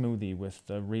smoothie with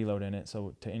the reload in it,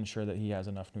 so to ensure that he has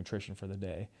enough nutrition for the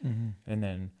day. And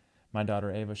then my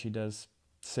daughter Ava, she does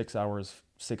 6 hours,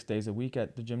 6 days a week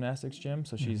at the gymnastics gym.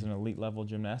 So she's in elite level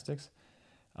gymnastics.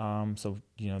 So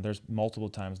there's multiple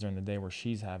times during the day where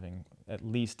she's having at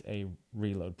least a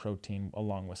reload protein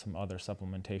along with some other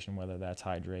supplementation, whether that's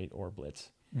hydrate or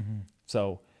blitz.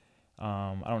 So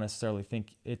I don't necessarily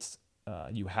think it's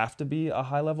you have to be a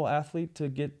high level athlete to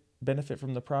get benefit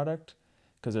from the product,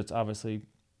 because it's obviously,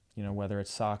 whether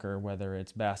it's soccer, whether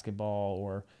it's basketball,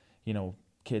 or,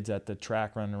 kids at the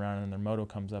track running around and their moto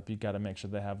comes up, you got to make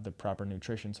sure they have the proper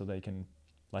nutrition so they can,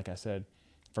 like I said,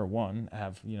 for one,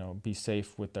 have, be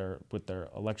safe with their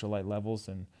electrolyte levels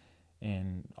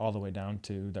and all the way down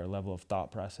to their level of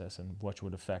thought process and which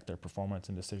would affect their performance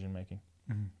and decision making.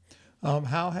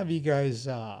 How have you guys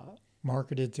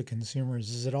marketed to consumers?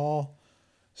 Is it all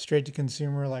straight to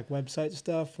consumer, like website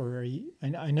stuff, or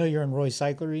I know you're in Roy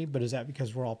Cyclery, but is that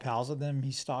because we're all pals with them,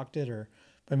 he stocked it, or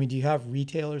I mean, do you have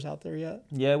retailers out there yet?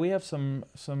 Yeah, we have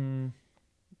some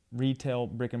retail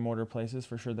brick and mortar places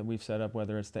for sure that we've set up,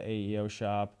 whether it's the AEO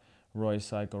shop, Roy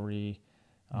Cyclery,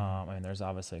 and there's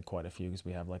obviously quite a few because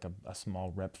we have like a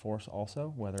small rep force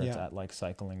also, whether it's at like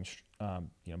cycling,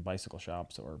 bicycle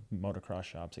shops or motocross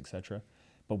shops, etc.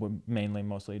 But we're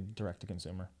mostly direct to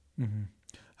consumer.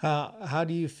 How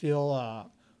do you feel,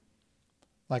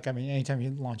 anytime you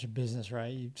launch a business,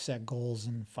 right, you set goals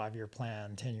and 5-year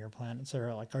plan, 10-year plan, et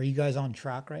cetera. Like, are you guys on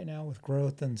track right now with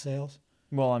growth and sales?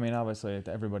 Well, I mean, obviously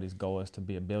everybody's goal is to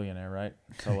be a billionaire, right?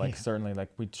 So certainly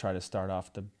we try to start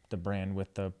off the brand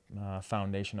with the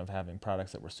foundation of having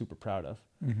products that we're super proud of.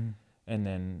 And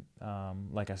then,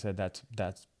 like I said,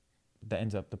 that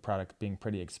ends up the product being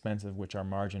pretty expensive, which our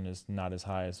margin is not as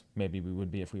high as maybe we would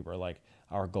be if we were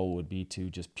our goal would be to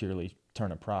just purely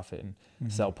turn a profit and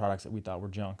sell products that we thought were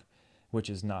junk, which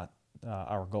is not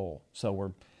our goal. So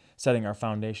we're setting our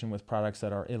foundation with products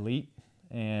that are elite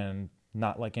and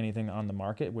not like anything on the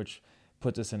market, which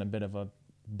puts us in a bit of a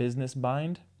business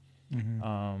bind.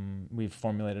 We've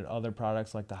formulated other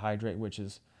products like the Hydrate, which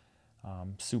is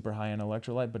super high in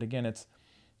electrolyte, but again, it's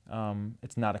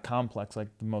not a complex like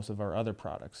most of our other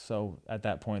products. So at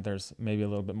that point, there's maybe a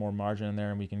little bit more margin in there,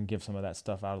 and we can give some of that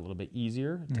stuff out a little bit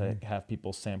easier to have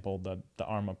people sample the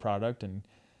ARMA product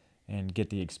and get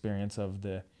the experience of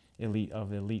the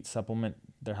elite supplement,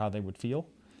 how they would feel.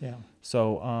 Yeah.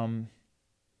 So,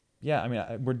 yeah, I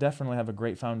mean, we definitely have a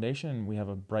great foundation. We have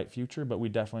a bright future, but we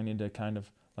definitely need to kind of,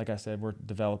 like I said, we're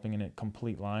developing a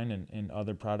complete line and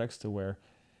other products to where,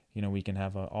 we can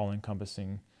have an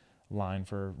all-encompassing line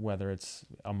for whether it's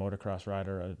a motocross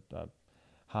rider, a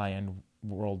high-end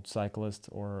world cyclist,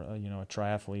 or a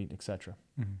triathlete, etc.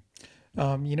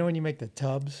 Mm-hmm. When you make the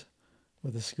tubs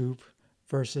with a scoop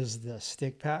versus the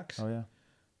stick packs. Oh yeah.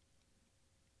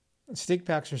 Stick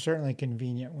packs are certainly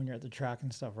convenient when you're at the track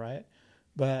and stuff, right?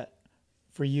 But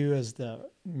for you as the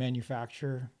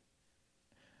manufacturer,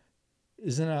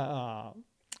 isn't a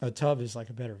tub is like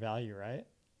a better value, right?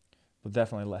 But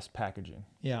definitely less packaging.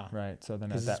 Yeah. Right. So then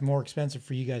because it's more expensive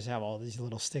for you guys to have all these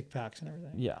little stick packs and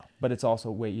everything. Yeah, but it's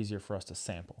also way easier for us to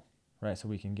sample, right? So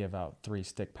we can give out 3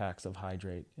 stick packs of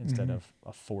hydrate instead of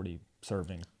a 40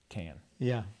 serving can.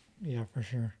 Yeah. Yeah, for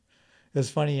sure. It was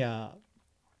funny.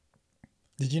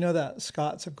 Did you know that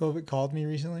Scott Sokovic called me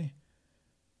recently?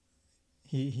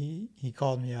 He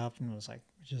called me up and was like,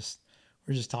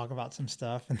 we're just talking about some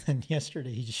stuff. And then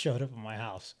yesterday he just showed up at my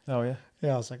house. Oh yeah.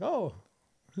 Yeah. I was like, oh,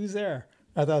 who's there?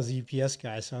 I thought it was a UPS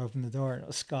guy. So I opened the door and it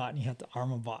was Scott and he had the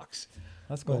ARMA box.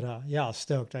 That's cool. But yeah, I was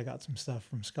stoked. I got some stuff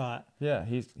from Scott. Yeah.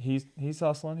 He's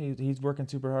hustling. He's working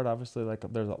super hard. Obviously, like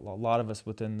there's a lot of us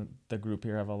within the group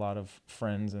here have a lot of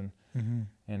friends and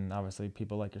obviously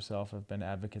people like yourself have been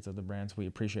advocates of the brands. We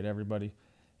appreciate everybody.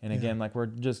 And again, like we're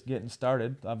just getting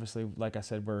started. Obviously, like I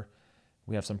said,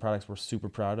 we have some products we're super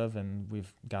proud of, and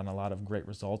we've gotten a lot of great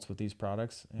results with these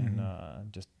products, and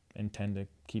just intend to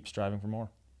keep striving for more.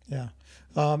 Yeah.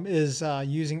 Is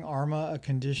using ARMA a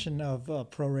condition of a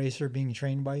pro racer being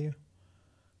trained by you?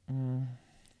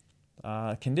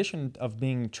 A condition of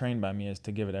being trained by me is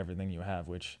to give it everything you have,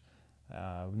 which,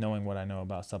 knowing what I know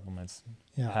about supplements,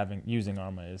 using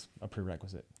ARMA is a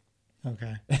prerequisite.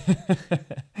 Okay.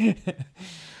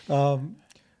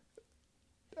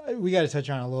 We got to touch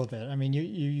on it a little bit. I mean,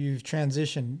 you've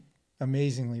transitioned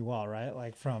amazingly well, right?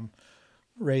 Like from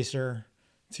racer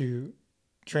to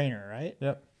trainer, right?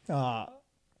 Yep.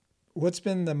 What's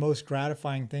been the most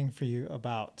gratifying thing for you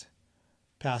about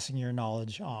passing your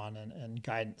knowledge on and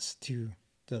guidance to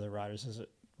the other riders? Is it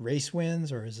race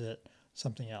wins or is it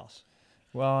something else?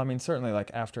 Well, I mean, certainly like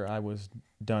after I was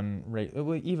done,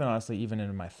 even honestly, even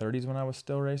in my 30s when I was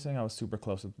still racing, I was super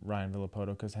close with Ryan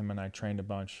Villapoto because him and I trained a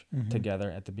bunch together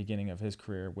at the beginning of his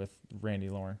career with Randy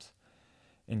Lawrence.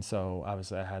 And so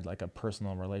obviously I had like a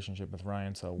personal relationship with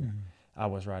Ryan. So I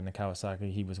was riding a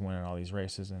Kawasaki, he was winning all these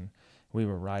races, and we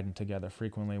were riding together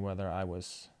frequently, whether I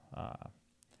was,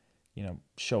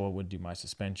 Showa would do my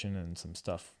suspension and some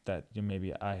stuff that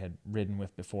maybe I had ridden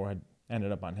with before had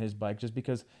ended up on his bike just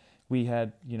because we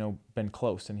had, been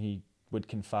close, and he would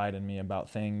confide in me about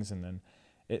things, and then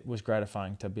it was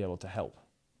gratifying to be able to help.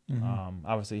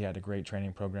 Obviously, he had a great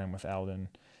training program with Alden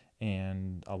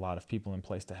and a lot of people in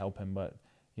place to help him, but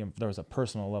there was a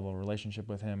personal level relationship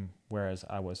with him, whereas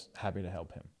I was happy to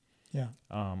help him. Yeah.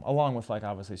 Along with like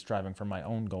obviously striving for my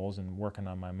own goals and working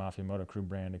on my Mafia Moto Crew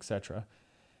brand, etc.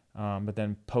 But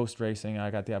then post racing,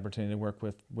 I got the opportunity to work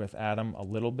with Adam a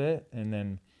little bit, and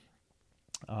then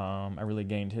I really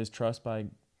gained his trust by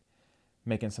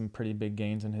making some pretty big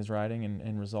gains in his riding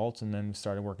and results, and then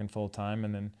started working full time.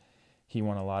 And then he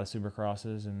won a lot of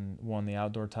Supercrosses and won the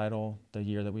outdoor title the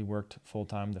year that we worked full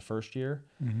time the first year,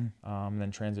 and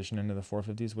then transitioned into the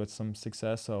 450s with some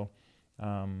success. So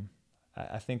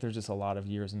I think there's just a lot of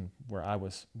years where I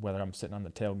was, whether I'm sitting on the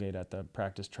tailgate at the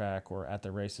practice track or at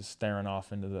the races, staring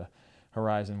off into the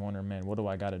horizon, wondering, man, what do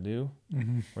I got to do?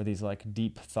 Or these like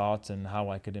deep thoughts and how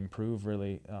I could improve.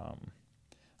 Really,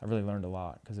 I really learned a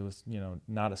lot because it was,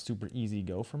 not a super easy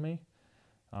go for me.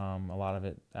 A lot of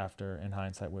it in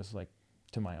hindsight was like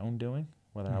to my own doing,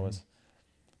 whether I was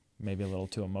maybe a little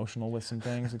too emotional with some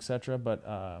things, etc.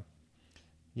 But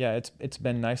it's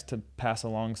been nice to pass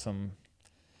along some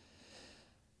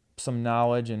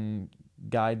knowledge and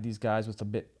guide these guys with a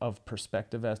bit of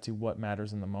perspective as to what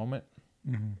matters in the moment.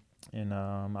 And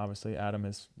obviously Adam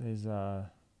is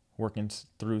working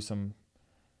through some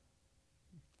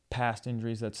past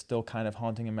injuries that's still kind of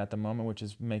haunting him at the moment, which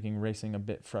is making racing a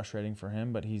bit frustrating for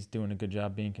him, but he's doing a good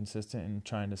job being consistent and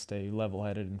trying to stay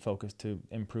level-headed and focused to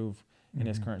improve in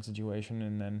his current situation.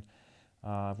 And then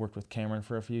I've worked with Cameron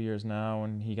for a few years now,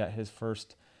 and he got his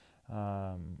first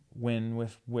win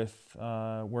with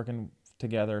working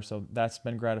together. So that's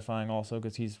been gratifying also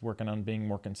because he's working on being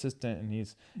more consistent, and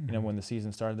he's, when the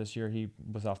season started this year, he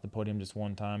was off the podium just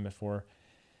one time before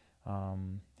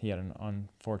he had an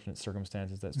unfortunate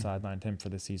circumstances that sidelined him for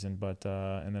the season. But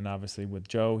and then obviously with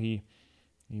Joe, he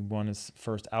won his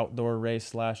first outdoor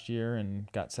race last year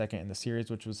and got second in the series,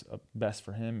 which was best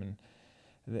for him. And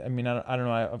I mean, I don't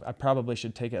know. I probably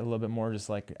should take it a little bit more just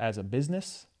like as a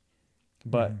business,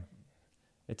 but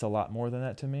it's a lot more than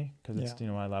that to me because it's, you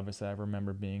know, I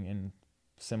remember being in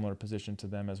similar position to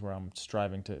them as where I'm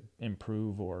striving to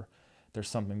improve, or there's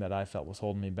something that I felt was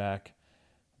holding me back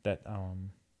that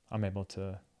I'm able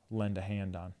to lend a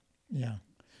hand on. Yeah.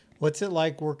 What's it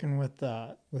like working with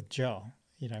Joe?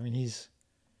 You know, I mean,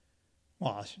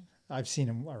 I've seen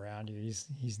him around you.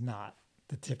 He's not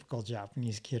the typical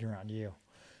Japanese kid around you,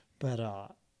 but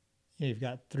you've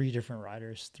got 3 different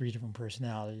riders, 3 different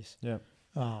personalities. Yeah.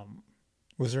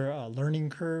 Was there a learning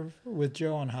curve with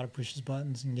Joe on how to push his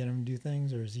buttons and get him to do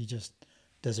things, or is he just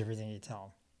does everything you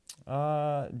tell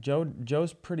him?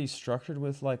 Joe's pretty structured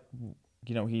with, like,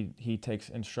 you know, he takes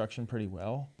instruction pretty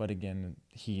well, but again,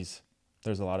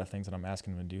 there's a lot of things that I'm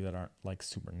asking him to do that aren't like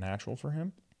supernatural for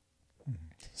him.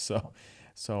 So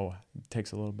it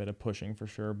takes a little bit of pushing for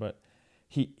sure, but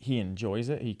he enjoys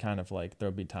it. He kind of like,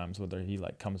 there'll be times whether he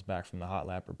like comes back from the hot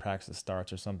lap or practice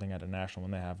starts or something at a national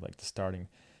when they have like the starting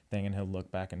thing, and he'll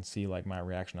look back and see like my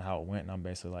reaction to how it went, and I'm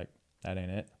basically like, that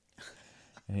ain't it.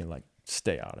 And he'd like,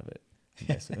 stay out of it.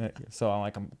 So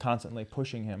I'm constantly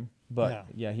pushing him, but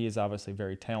yeah, he is obviously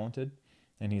very talented,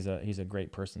 and he's a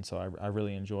great person. So I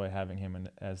really enjoy having him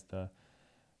as the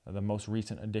most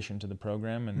recent addition to the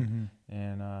program.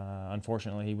 And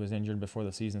unfortunately he was injured before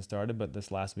the season started, but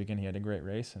this last weekend he had a great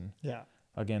race. And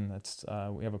again, that's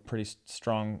we have a pretty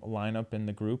strong lineup in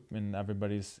the group, and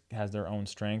everybody's has their own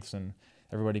strengths, and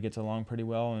everybody gets along pretty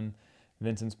well. And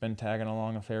Vincent's been tagging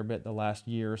along a fair bit the last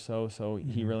year or so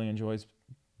he really enjoys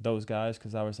those guys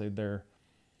because obviously they're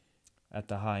at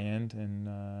the high end,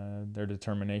 and their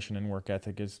determination and work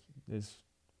ethic is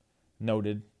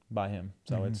noted by him.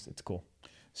 So it's cool.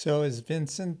 So is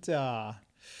Vincent, you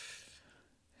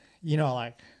know,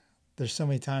 like there's so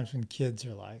many times when kids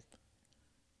are like,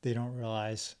 they don't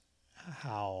realize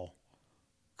how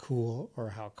cool or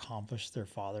how accomplished their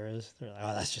father is. They're like,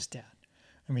 oh, that's just dad.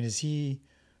 I mean, is he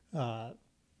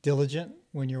diligent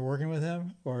when you're working with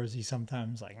him, or is he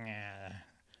sometimes like,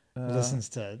 listens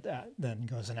to that, then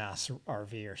goes and asks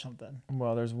RV or something?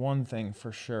 Well, there's one thing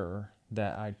for sure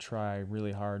that I try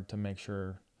really hard to make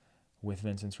sure with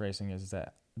Vincent's racing is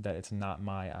that it's not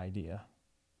my idea.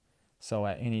 So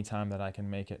at any time that I can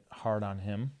make it hard on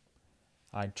him,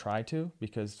 I try to,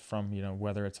 because from, you know,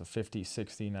 whether it's a 50,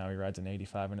 60, now he rides an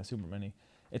 85 in a super mini,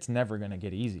 it's never going to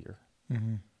get easier.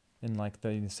 And like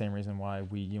the same reason why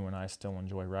you and I still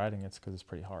enjoy riding, it's because it's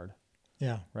pretty hard.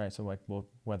 Yeah. Right. So like,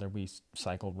 whether we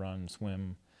cycle, run,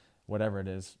 swim, whatever it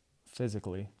is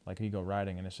physically, like you go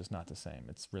riding and it's just not the same.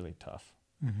 It's really tough.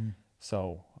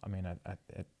 So, I mean,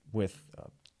 with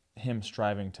him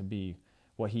striving to be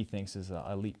what he thinks is an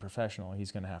elite professional,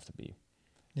 he's going to have to be.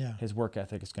 Yeah. His work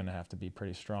ethic is going to have to be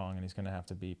pretty strong, and he's going to have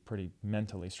to be pretty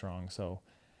mentally strong. So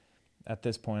at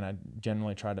this point, I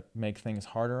generally try to make things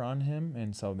harder on him.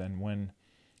 And so then when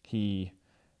he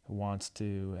wants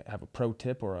to have a pro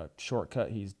tip or a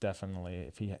shortcut, he's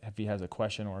definitely, if he has a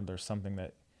question or there's something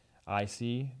that I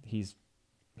see, he's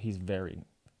very,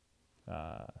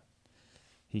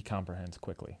 he comprehends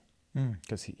quickly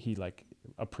because he like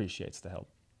appreciates the help.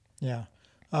 Yeah.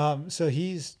 So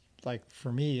he's like,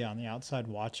 for me on the outside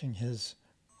watching his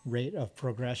rate of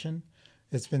progression,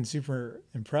 it's been super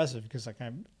impressive because like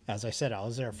as I said, I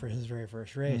was there for his very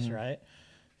first race, right?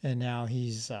 And now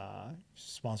he's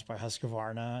sponsored by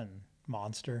Husqvarna and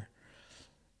Monster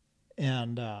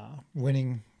and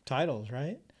winning titles,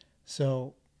 right?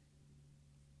 So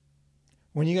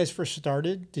when you guys first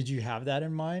started, did you have that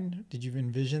in mind? Did you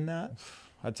envision that?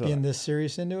 Being this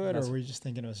serious into it, or were you just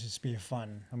thinking it was just be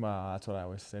fun? Well, that's what I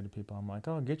always say to people. I'm like,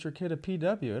 oh, get your kid a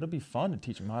PW. It'll be fun to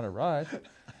teach him how to ride.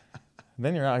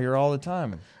 Then you're out here all the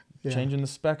time, changing the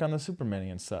spec on the Super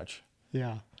Mini and such.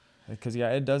 Yeah. Because,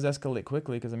 it does escalate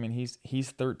quickly because, I mean,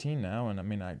 he's 13 now, and, I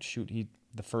mean,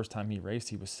 the first time he raced,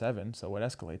 he was 7, so it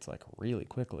escalates, like, really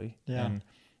quickly. Yeah. And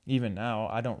even now,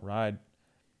 I don't ride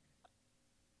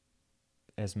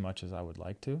as much as I would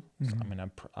like to. So, I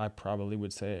mean, I probably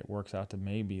would say it works out to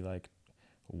maybe like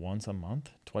once a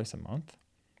month, twice a month.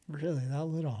 Really? That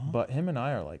little, huh? But him and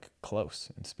I are like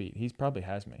close in speed. He probably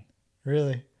has me.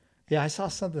 Really? Yeah, I saw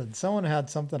something. Someone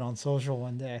had something on social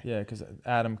one day. Yeah, because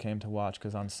Adam came to watch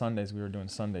because on Sundays we were doing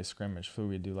Sunday scrimmage. So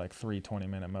we'd do like 3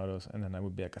 20-minute motos, and then it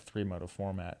would be like a 3-moto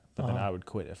format. But then I would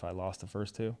quit if I lost the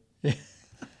first 2. Yeah.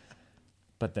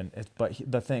 But then,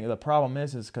 the problem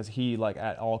is because he like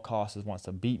at all costs wants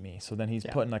to beat me. So then he's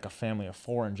putting like a family of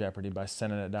 4 in jeopardy by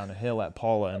sending it down a hill at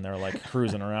Paula, and they're like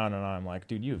cruising around, and I'm like,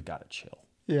 dude, you've got to chill.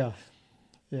 Yeah,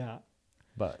 yeah.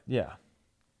 But yeah,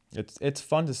 it's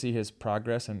fun to see his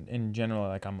progress, and in general,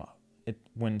 like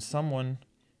when someone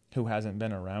who hasn't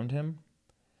been around him,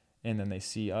 and then they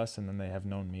see us, and then they have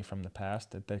known me from the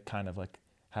past, that they kind of like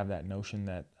have that notion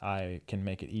that I can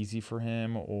make it easy for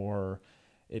him, or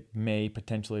it may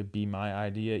potentially be my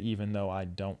idea, even though I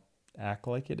don't act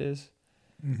like it is.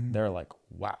 Mm-hmm. They're like,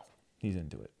 wow, he's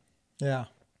into it. Yeah.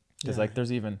 Because like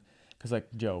there's even, because like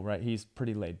Joe, right, he's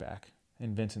pretty laid back,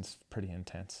 and Vincent's pretty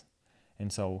intense.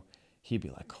 And so he'd be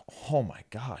like, oh my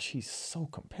gosh, he's so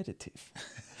competitive.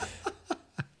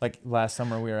 Like last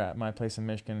summer we were at my place in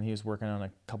Michigan, and he was working on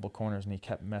a couple corners, and he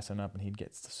kept messing up, and he'd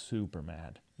get super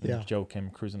mad. And Joe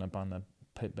came cruising up on the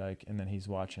pit bike, and then he's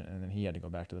watching, and then he had to go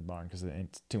back to the barn because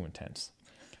it's too intense.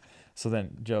 So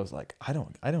then Joe's like, I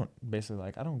don't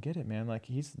get it, man. Like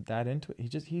he's that into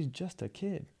it. He's just a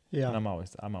kid. Yeah. And I'm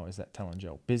always that telling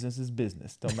Joe, business is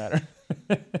business. Don't matter.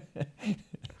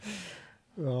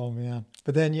 Oh man.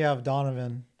 But then you have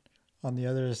Donovan on the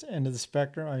other end of the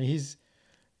spectrum. I mean,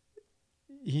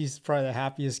 he's probably the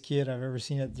happiest kid I've ever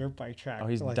seen at the dirt bike track. Oh,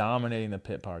 he's like, dominating the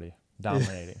pit party.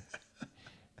 Dominating.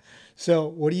 So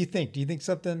what do you think? Do you think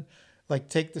something like,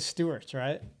 take the Stewarts,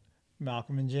 right?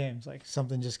 Malcolm and James, like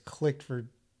something just clicked for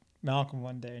Malcolm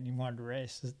one day and he wanted to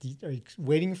race. Are you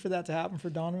waiting for that to happen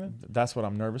for Donovan? That's what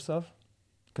I'm nervous of,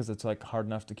 because it's like hard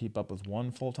enough to keep up with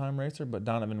one full-time racer, but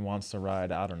Donovan wants to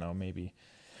ride, I don't know, maybe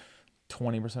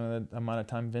 20% of the amount of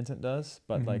time Vincent does.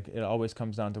 But like it always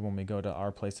comes down to when we go to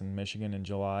our place in Michigan in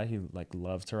July, he like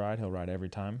loves to ride. He'll ride every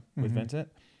time with Vincent.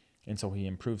 And so he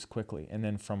improves quickly. And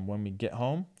then from when we get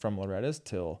home from Loretta's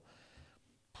till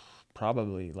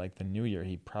probably like the new year,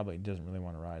 he probably doesn't really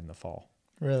want to ride in the fall.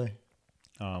 Really?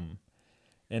 And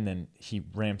then he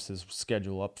ramps his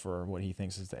schedule up for what he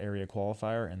thinks is the area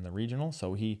qualifier and the regional.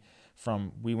 So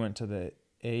we went to the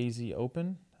AZ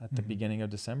Open at the beginning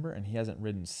of December, and he hasn't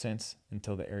ridden since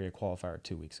until the area qualifier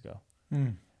 2 weeks ago.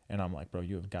 And I'm like, bro,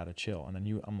 you have got to chill. And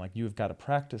then I'm like, you have got to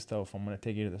practice though if I'm going to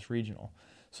take you to this regional.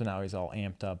 So now he's all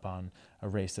amped up on a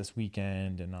race this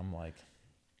weekend, and I'm like,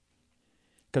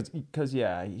 because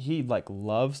he like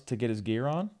loves to get his gear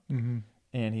on,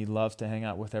 and he loves to hang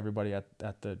out with everybody at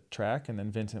the track, and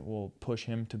then Vincent will push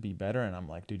him to be better, and I'm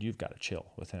like, dude, you've got to chill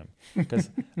with him, because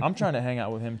I'm trying to hang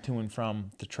out with him to and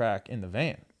from the track in the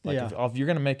van. Like if you're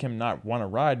gonna make him not want to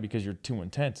ride because you're too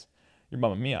intense, you're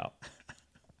bumming me out.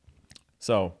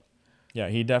 So, yeah,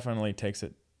 he definitely takes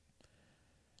it.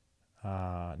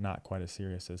 Not quite as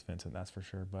serious as Vincent, that's for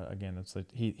sure. But again, it's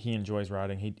like he enjoys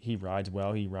riding. He rides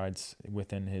well. He rides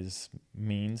within his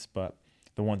means. But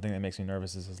the one thing that makes me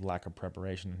nervous is his lack of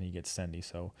preparation, and he gets sendy.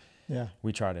 So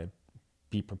we try to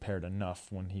be prepared enough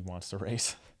when he wants to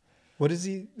race. What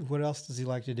else does he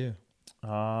like to do?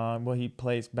 Well, he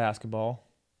plays basketball.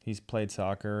 He's played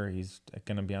soccer. He's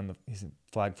gonna be he's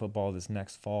flag football this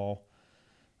next fall.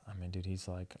 I mean, dude, he's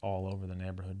like all over the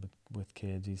neighborhood with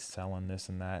kids. He's selling this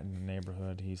and that in the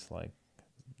neighborhood. He's like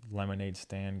lemonade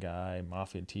stand guy,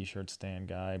 Mafia t-shirt stand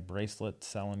guy, bracelet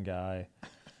selling guy.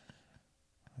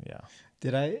 Yeah.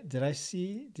 Did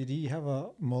he have a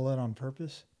mullet on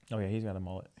purpose? Oh yeah, he's got a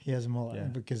mullet. He has a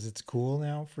mullet because it's cool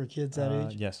now for kids that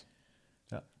age? Yes.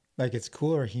 Yeah. Like it's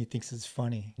cool, or he thinks it's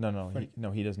funny?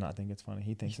 No, he does not think it's funny.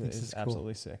 He thinks it's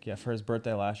absolutely cool. Sick. Yeah, for his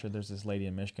birthday last year, there's this lady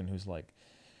in Michigan who's like,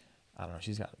 I don't know,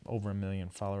 she's got over 1 million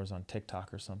followers on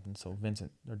TikTok or something. So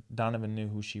Donovan knew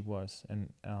who she was.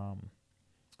 And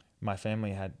my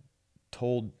family had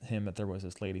told him that there was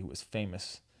this lady who was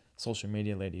famous, social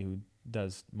media lady who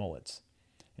does mullets.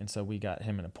 And so we got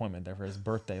him an appointment there for his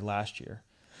birthday last year.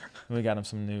 And we got him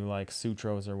some new like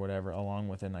sutros or whatever along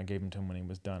with it. And I gave him to him when he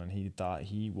was done. And he thought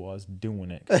he was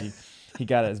doing it. He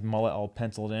got his mullet all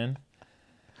penciled in.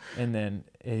 And then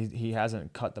he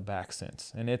hasn't cut the back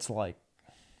since. And it's like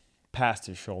past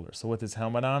his shoulder. So with his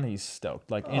helmet on, he's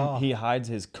stoked. Like he hides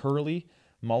his curly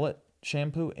mullet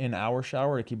shampoo in our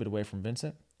shower to keep it away from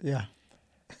Vincent. Yeah.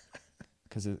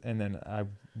 And then I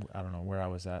don't know where I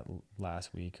was at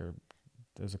last week, or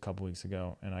it was a couple weeks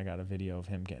ago, and I got a video of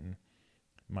him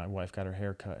my wife got her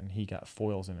hair cut, and he got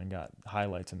foils in and got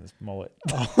highlights in his mullet.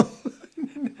 Oh,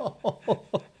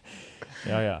 no.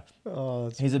 Yeah. Oh,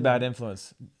 he's a bad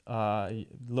influence.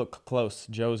 Look close.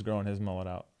 Joe's growing his mullet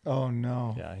out. Oh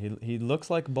no. Yeah, he looks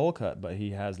like bowl cut, but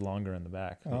he has longer in the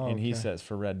back. Oh, and he says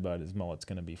for Red Bud, his mullet's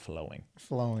going to be flowing.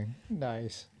 Flowing.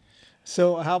 Nice.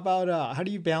 So how about how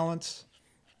do you balance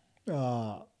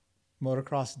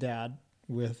motocross dad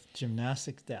with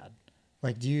gymnastics dad?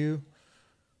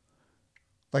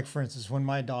 Like for instance, when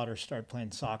my daughter started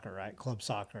playing soccer, right, club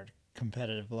soccer at a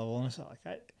competitive level, and so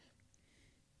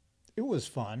it was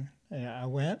fun. And I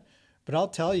went, but I'll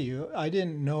tell you, I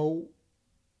didn't know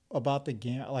about the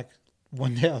game. Like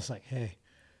one day I was like, hey,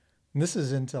 and this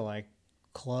is into like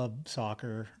club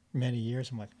soccer many years.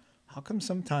 I'm like, how come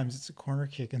sometimes it's a corner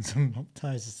kick and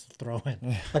sometimes it's a throw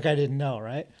in? Like I didn't know,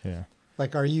 right? Yeah.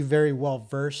 Like, are you very well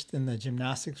versed in the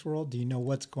gymnastics world? Do you know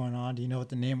what's going on? Do you know what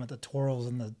the name of the twirls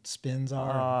and the spins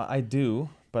are? I do,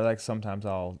 but like sometimes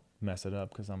I'll mess it up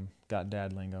because I'm got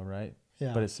dad lingo, right?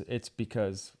 Yeah. But it's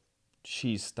because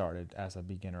she started as a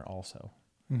beginner also,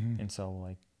 and so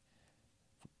like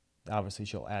obviously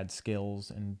she'll add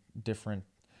skills and different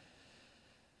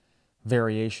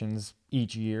variations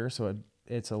each year, so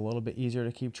it's a little bit easier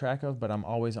to keep track of, but I'm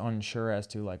always unsure as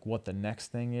to like what the next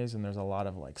thing is, and there's a lot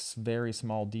of like very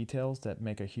small details that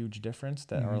make a huge difference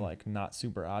that are like not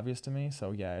super obvious to me.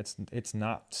 So yeah, it's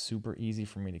not super easy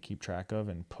for me to keep track of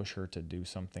and push her to do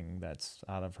something that's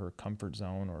out of her comfort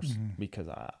zone, or because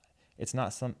it's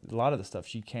not a lot of the stuff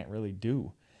she can't really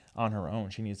do on her own.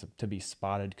 She needs to be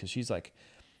spotted because she's like,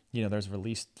 you know, there's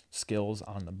released skills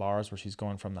on the bars where she's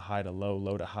going from the high to low,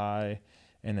 low to high,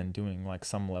 and then doing like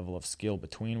some level of skill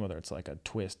between, whether it's like a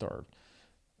twist or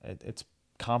it's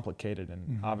complicated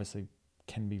and obviously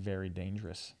can be very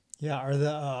dangerous. Yeah. Are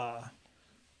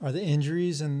the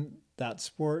injuries in that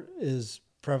sport as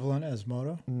prevalent as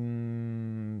moto?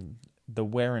 The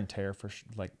wear and tear for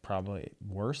like probably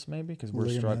worse maybe because we're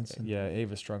struggling. Yeah,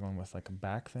 Ava's struggling with like a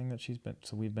back thing that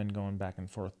so we've been going back and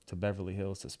forth to Beverly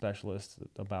Hills to specialists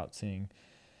about seeing,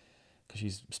 because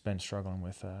she's been struggling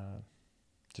with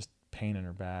just pain in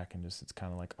her back and just it's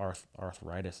kind of like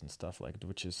arthritis and stuff, like,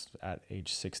 which is at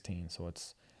age 16, so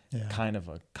it's kind of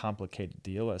a complicated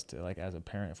deal as to like as a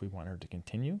parent if we want her to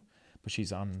continue. But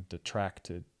she's on the track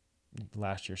to,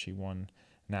 last year she won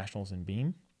nationals in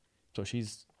beam, so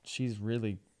she's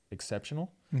really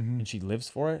exceptional and she lives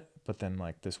for it. But then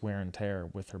like this wear and tear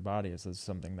with her body is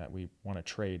something that we want to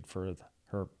trade for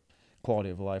her quality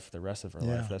of life for the rest of her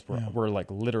life. That's where we're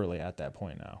like literally at that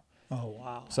point now. Oh,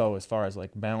 wow. So as far as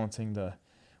like balancing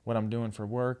what I'm doing for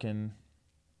work, and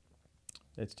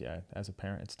it's, as a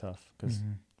parent, it's tough because,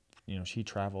 you know, she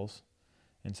travels.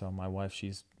 And so my wife,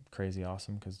 she's crazy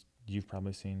awesome because you've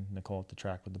probably seen Nicole at the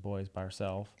track with the boys by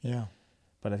herself. Yeah.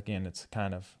 But again, it's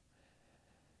kind of,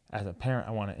 as a parent,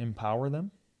 I want to empower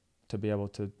them to be able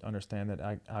to understand that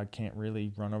I can't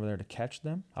really run over there to catch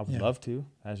them. I would love to,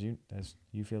 as you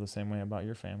feel the same way about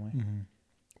your family.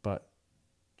 But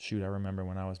shoot, I remember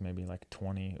when I was maybe like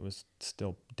 20, it was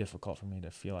still difficult for me to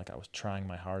feel like I was trying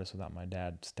my hardest without my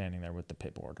dad standing there with the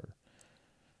pit board, or,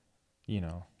 you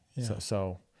know.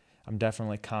 So I'm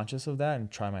definitely conscious of that and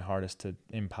try my hardest to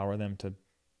empower them to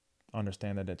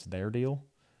understand that it's their deal.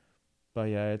 But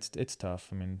yeah, it's tough.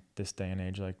 I mean, this day and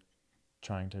age, like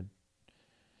trying to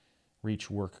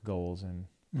reach work goals and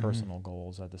personal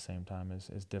goals at the same time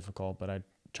is difficult, but I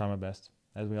try my best,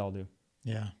 as we all do.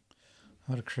 Yeah.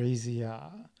 What a crazy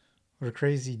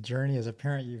journey as a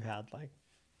parent you've had, like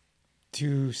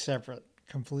 2 separate,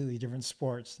 completely different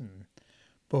sports, and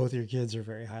both your kids are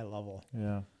very high level.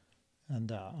 Yeah.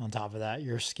 And on top of that,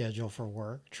 your schedule for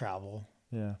work, travel,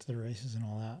 to the races and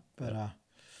all that. But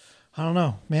I don't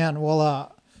know, man. Well,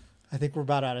 I think we're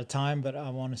about out of time, but I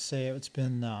want to say it's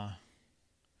been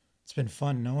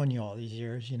fun knowing you all these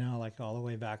years, you know, like all the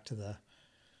way back to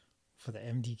for the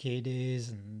MDK days,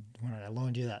 and when I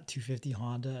loaned you that 250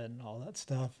 Honda and all that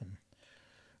stuff. And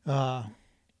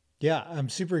I'm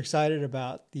super excited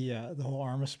about the whole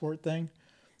ARMA Sport thing.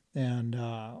 And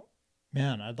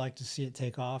man, I'd like to see it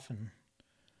take off,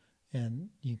 and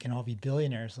you can all be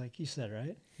billionaires, like you said,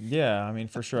 right? Yeah, I mean,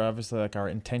 for sure. Obviously, like our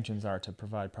intentions are to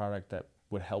provide product that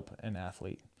would help an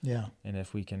athlete. Yeah. And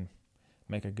if we can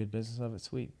make a good business of it,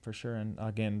 sweet, for sure. And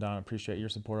again, Don, appreciate your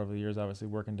support over the years, obviously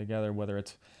working together, whether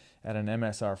it's at an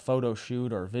MSR photo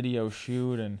shoot or video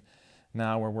shoot. And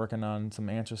now we're working on some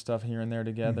answer stuff here and there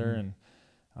together. And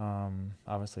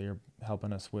obviously you're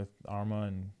helping us with ARMA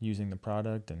and using the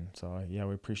product. And so, we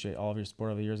appreciate all of your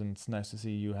support over the years. And it's nice to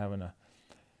see you having a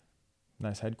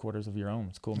nice headquarters of your own.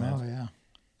 It's cool, man. Oh, yeah.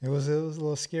 It was a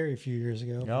little scary a few years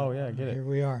ago. Oh, yeah, I get it. Here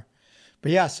we are.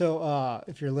 But yeah, so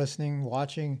if you're listening,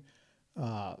 watching,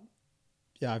 I've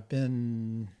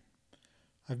been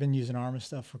using ARMA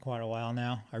stuff for quite a while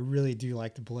now. I really do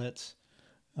like the Blitz.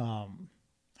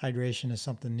 Hydration is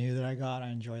something new that I got. I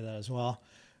enjoy that as well.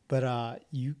 But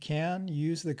you can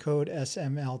use the code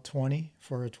SML20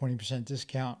 for a 20%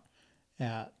 discount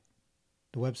at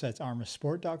the website's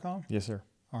armasport.com. Yes, sir.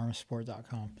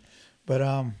 armasport.com.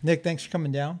 But Nick, thanks for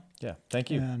coming down. Yeah,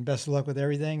 thank you. And best of luck with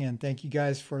everything. And thank you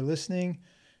guys for listening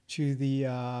to the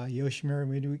Yoshimura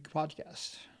Midweek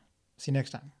Podcast. See you next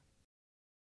time.